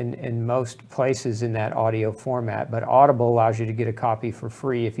in most places in that audio format, but Audible allows you to get a copy for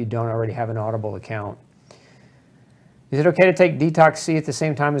free if you don't already have an Audible account. Is it okay to take Detox C at the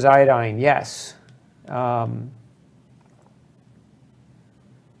same time as iodine? Yes.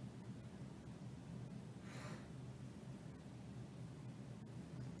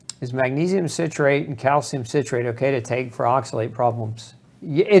 Is magnesium citrate and calcium citrate okay to take for oxalate problems?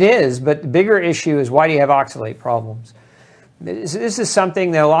 It is, but the bigger issue is, why do you have oxalate problems? This is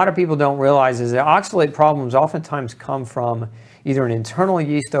something that a lot of people don't realize, is that oxalate problems oftentimes come from either an internal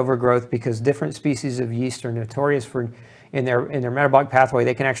yeast overgrowth, because different species of yeast are notorious for, in their metabolic pathway,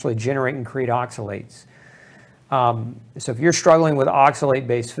 they can actually generate and create oxalates. So if you're struggling with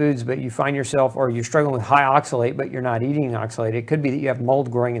oxalate-based foods, but you find yourself, or you're struggling with high oxalate, but you're not eating oxalate, it could be that you have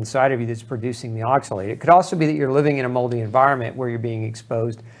mold growing inside of you that's producing the oxalate. It could also be that you're living in a moldy environment where you're being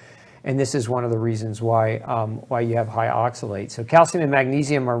exposed, and this is one of the reasons why you have high oxalate. So calcium and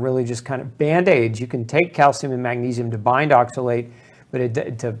magnesium are really just kind of band-aids. You can take calcium and magnesium to bind oxalate, but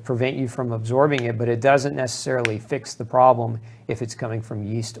to prevent you from absorbing it, but it doesn't necessarily fix the problem if it's coming from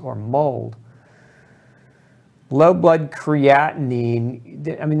yeast or mold. Low blood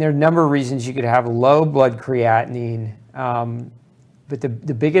creatinine, I mean, there are a number of reasons you could have low blood creatinine, but the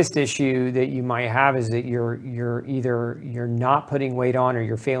biggest issue that you might have is that you're not putting weight on, or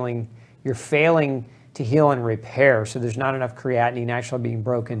you're failing to heal and repair. So there's not enough creatinine actually being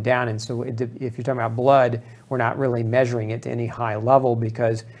broken down. And so if you're talking about blood, we're not really measuring it to any high level,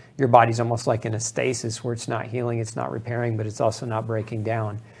 because your body's almost like in a stasis where it's not healing, it's not repairing, but it's also not breaking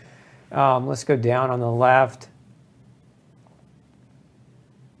down. Let's go down on the left.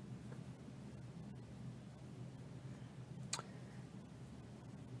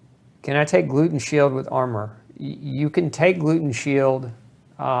 Can I take Gluten Shield with Armor? You can take Gluten Shield,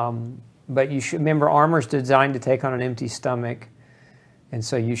 but you should remember Armor's designed to take on an empty stomach. And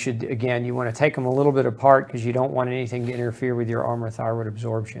so you should, again, you want to take them a little bit apart, because you don't want anything to interfere with your Armor thyroid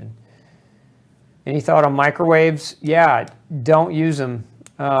absorption. Any thought on microwaves? Yeah, don't use them.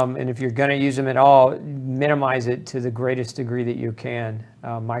 And if you're going to use them at all, minimize it to the greatest degree that you can.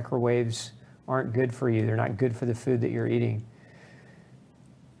 Microwaves aren't good for you. They're not good for the food that you're eating.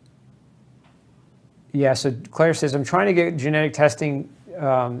 Yeah, so Claire says, I'm trying to get genetic testing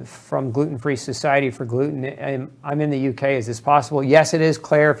from Gluten-Free Society for gluten. And I'm in the UK. Is this possible? Yes, it is,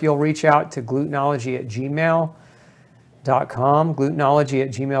 Claire. If you'll reach out to glutenology@gmail.com,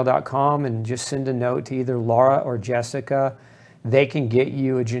 glutenology@gmail.com, and just send a note to either Laura or Jessica, they can get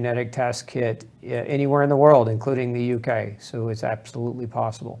you a genetic test kit anywhere in the world, including the UK. So it's absolutely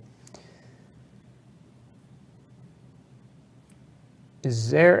possible.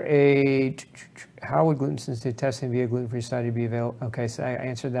 Is there a... How would gluten-sensitive testing via Gluten-Free Society be available? Okay, so I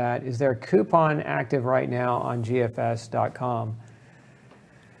answered that. Is there a coupon active right now on gfs.com?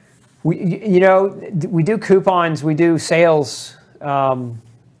 We do coupons, we do sales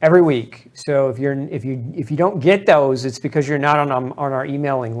every week. So if you don't get those, it's because you're not on our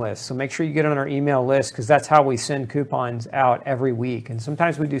emailing list. So make sure you get on our email list, because that's how we send coupons out every week. And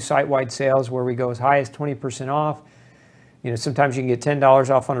sometimes we do site-wide sales where we go as high as 20% off. Sometimes you can get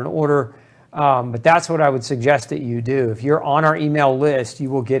 $10 off on an order. But that's what I would suggest that you do. If you're on our email list, you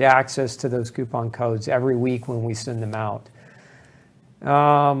will get access to those coupon codes every week when we send them out.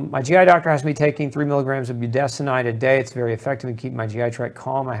 My GI doctor has me taking 3 milligrams of budesonide a day. It's very effective in keeping my GI tract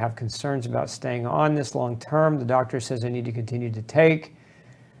calm. I have concerns about staying on this long term. The doctor says I need to continue to take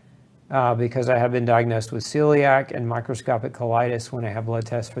because I have been diagnosed with celiac and microscopic colitis when I have blood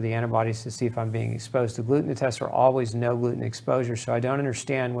tests for the antibodies to see if I'm being exposed to gluten. The tests are always no gluten exposure, so I don't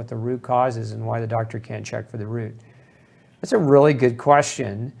understand what the root cause is and why the doctor can't check for the root. That's a really good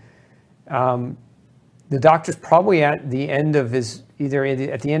question. The doctor's probably at the end of his, either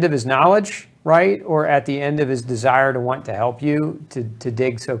at the end of his knowledge, right, or at the end of his desire to want to help you to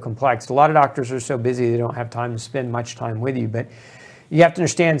dig so complex. A lot of doctors are so busy they don't have time to spend much time with you, but you have to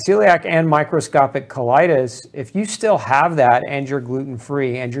understand celiac and microscopic colitis, if you still have that and you're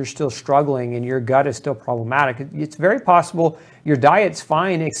gluten-free and you're still struggling and your gut is still problematic, it's very possible your diet's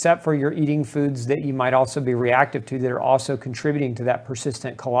fine except for you're eating foods that you might also be reactive to that are also contributing to that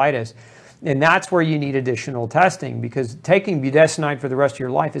persistent colitis. And that's where you need additional testing, because taking budesonide for the rest of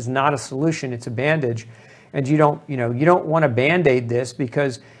your life is not a solution, it's a bandage. And you don't want to band-aid this,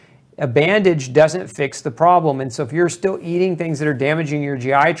 because a bandage doesn't fix the problem. And so if you're still eating things that are damaging your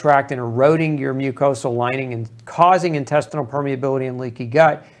GI tract and eroding your mucosal lining and causing intestinal permeability and leaky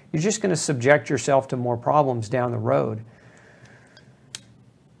gut, you're just going to subject yourself to more problems down the road.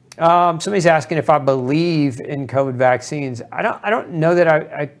 Somebody's asking if I believe in COVID vaccines. I don't know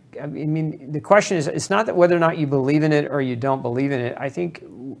that I mean, the question is, it's not that whether or not you believe in it or you don't believe in it. I think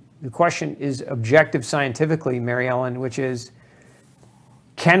the question is objective scientifically, Mary Ellen, which is,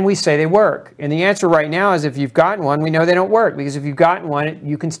 can we say they work? And the answer right now is, if you've gotten one, we know they don't work, because if you've gotten one,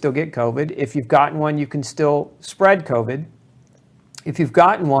 you can still get COVID. If you've gotten one, you can still spread COVID. If you've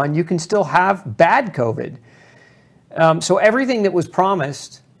gotten one, you can still have bad COVID. So everything that was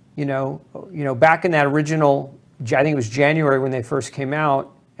promised, back in that original, I think it was January when they first came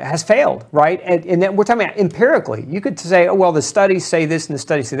out, has failed, right? And then we're talking about empirically. You could say, oh, well, the studies say this and the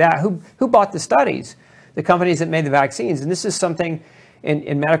studies say that. Who bought the studies? The companies that made the vaccines. And this is something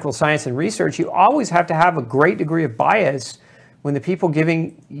in medical science and research, you always have to have a great degree of bias when the people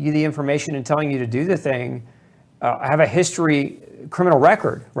giving you the information and telling you to do the thing have a criminal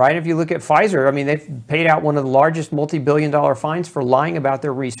record, right? If you look at Pfizer, I mean, they've paid out one of the largest multi-billion-dollar fines for lying about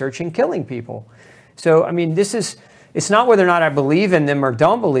their research and killing people. So, I mean, it's not whether or not I believe in them or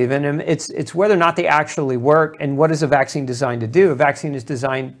don't believe in them. It's whether or not they actually work, and what is a vaccine designed to do? A vaccine is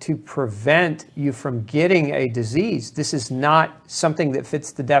designed to prevent you from getting a disease. This is not something that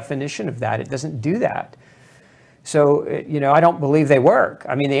fits the definition of that. It doesn't do that. So, I don't believe they work.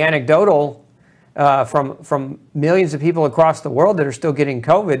 I mean, the anecdotal from millions of people across the world that are still getting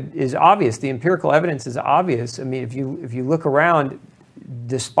COVID is obvious. The empirical evidence is obvious. I mean, if you look around,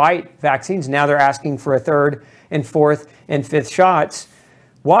 despite vaccines, now they're asking for a third and fourth and fifth shots.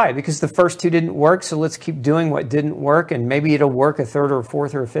 Why? Because the first two didn't work, so let's keep doing what didn't work, and maybe it'll work a third or a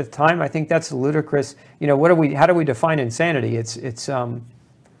fourth or a fifth time. I think that's ludicrous. You know, how do we define insanity? It's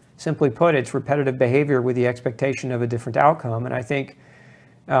simply put, it's repetitive behavior with the expectation of a different outcome, and I think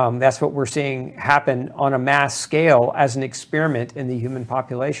that's what we're seeing happen on a mass scale as an experiment in the human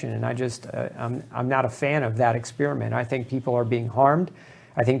population, and I'm not a fan of that experiment. I think people are being harmed.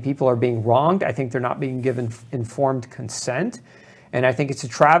 I think people are being wronged. I think they're not being given informed consent. And I think it's a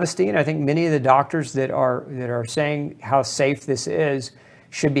travesty, and I think many of the doctors that are saying how safe this is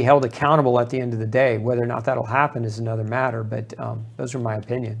should be held accountable at the end of the day. Whether or not that'll happen is another matter, but those are my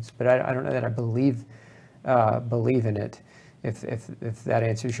opinions. But I don't know that I believe in it, if that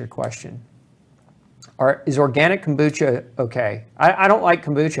answers your question. Is organic kombucha okay? I don't like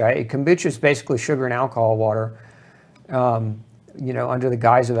kombucha. Kombucha is basically sugar and alcohol water, you know, under the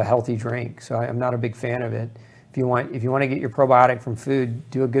guise of a healthy drink. So I'm not a big fan of it. If you want to get your probiotic from food,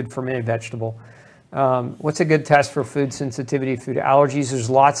 do a good fermented vegetable. What's a good test for food sensitivity, food allergies? There's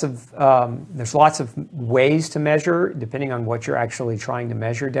lots of ways to measure, depending on what you're actually trying to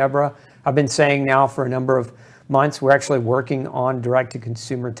measure, Deborah. I've been saying now for a number of months, we're actually working on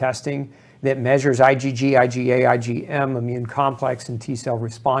direct-to-consumer testing that measures IgG, IgA, IgM, immune complex, and T-cell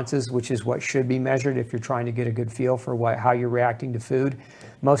responses, which is what should be measured if you're trying to get a good feel for how you're reacting to food.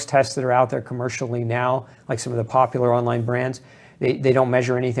 Most tests that are out there commercially now, like some of the popular online brands, they don't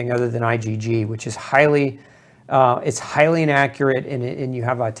measure anything other than IgG, which is highly inaccurate, and you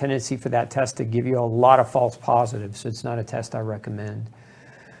have a tendency for that test to give you a lot of false positives. So it's not a test I recommend.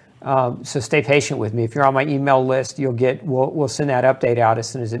 So stay patient with me. If you're on my email list, we'll send that update out as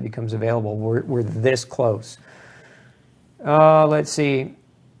soon as it becomes available. We're this close. Let's see.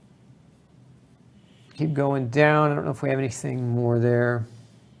 Keep going down. I don't know if we have anything more there.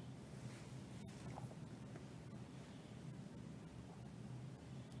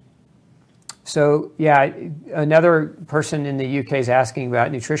 So yeah, another person in the UK is asking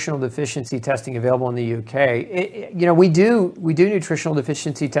about nutritional deficiency testing available in the UK. You know, we do nutritional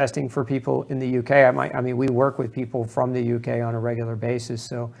deficiency testing for people in the UK. I mean, we work with people from the UK on a regular basis.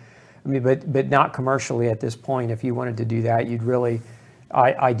 So, I mean, but not commercially at this point. If you wanted to do that, you'd really,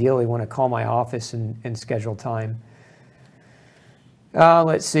 ideally, want to call my office and schedule time.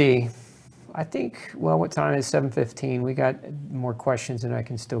 Let's see. I think, well, what time is 7:15? We got more questions than I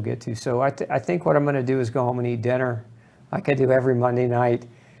can still get to. So I think what I'm going to do is go home and eat dinner like I do every Monday night.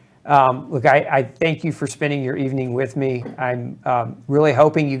 Look, I thank you for spending your evening with me. I'm really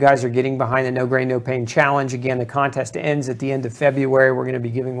hoping you guys are getting behind the No Grain, No Pain Challenge. Again, the contest ends at the end of February. We're going to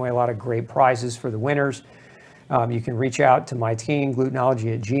be giving away a lot of great prizes for the winners. You can reach out to my team,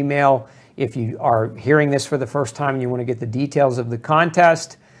 glutenology@gmail.com. If you are hearing this for the first time and you want to get the details of the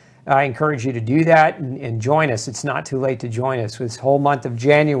contest, I encourage you to do that and join us. It's not too late to join us. This whole month of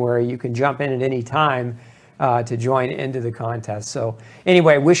January, you can jump in at any time to join into the contest. So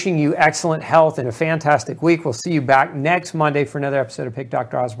anyway, wishing you excellent health and a fantastic week. We'll see you back next Monday for another episode of Pick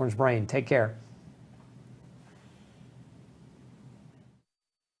Dr. Osborne's Brain. Take care.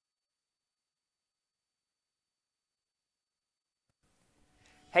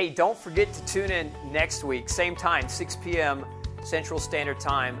 Hey, don't forget to tune in next week, same time, 6 p.m. Central Standard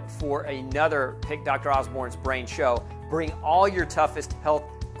Time for another Pick Dr. Osborne's Brain show. Bring all your toughest health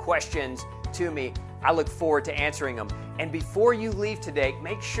questions to me. I look forward to answering them. And before you leave today,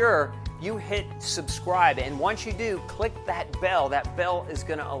 make sure you hit subscribe. And once you do, click that bell. That bell is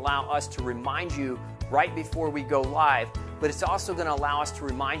going to allow us to remind you right before we go live. But it's also going to allow us to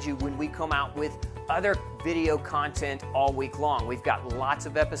remind you when we come out with other video content all week long. We've got lots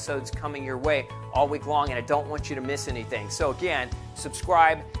of episodes coming your way all week long, and I don't want you to miss anything. So again,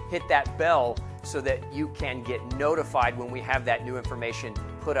 subscribe, hit that bell so that you can get notified when we have that new information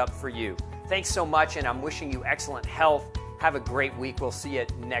put up for you. Thanks so much, and I'm wishing you excellent health. Have a great week. We'll see you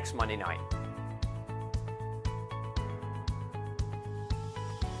next Monday night.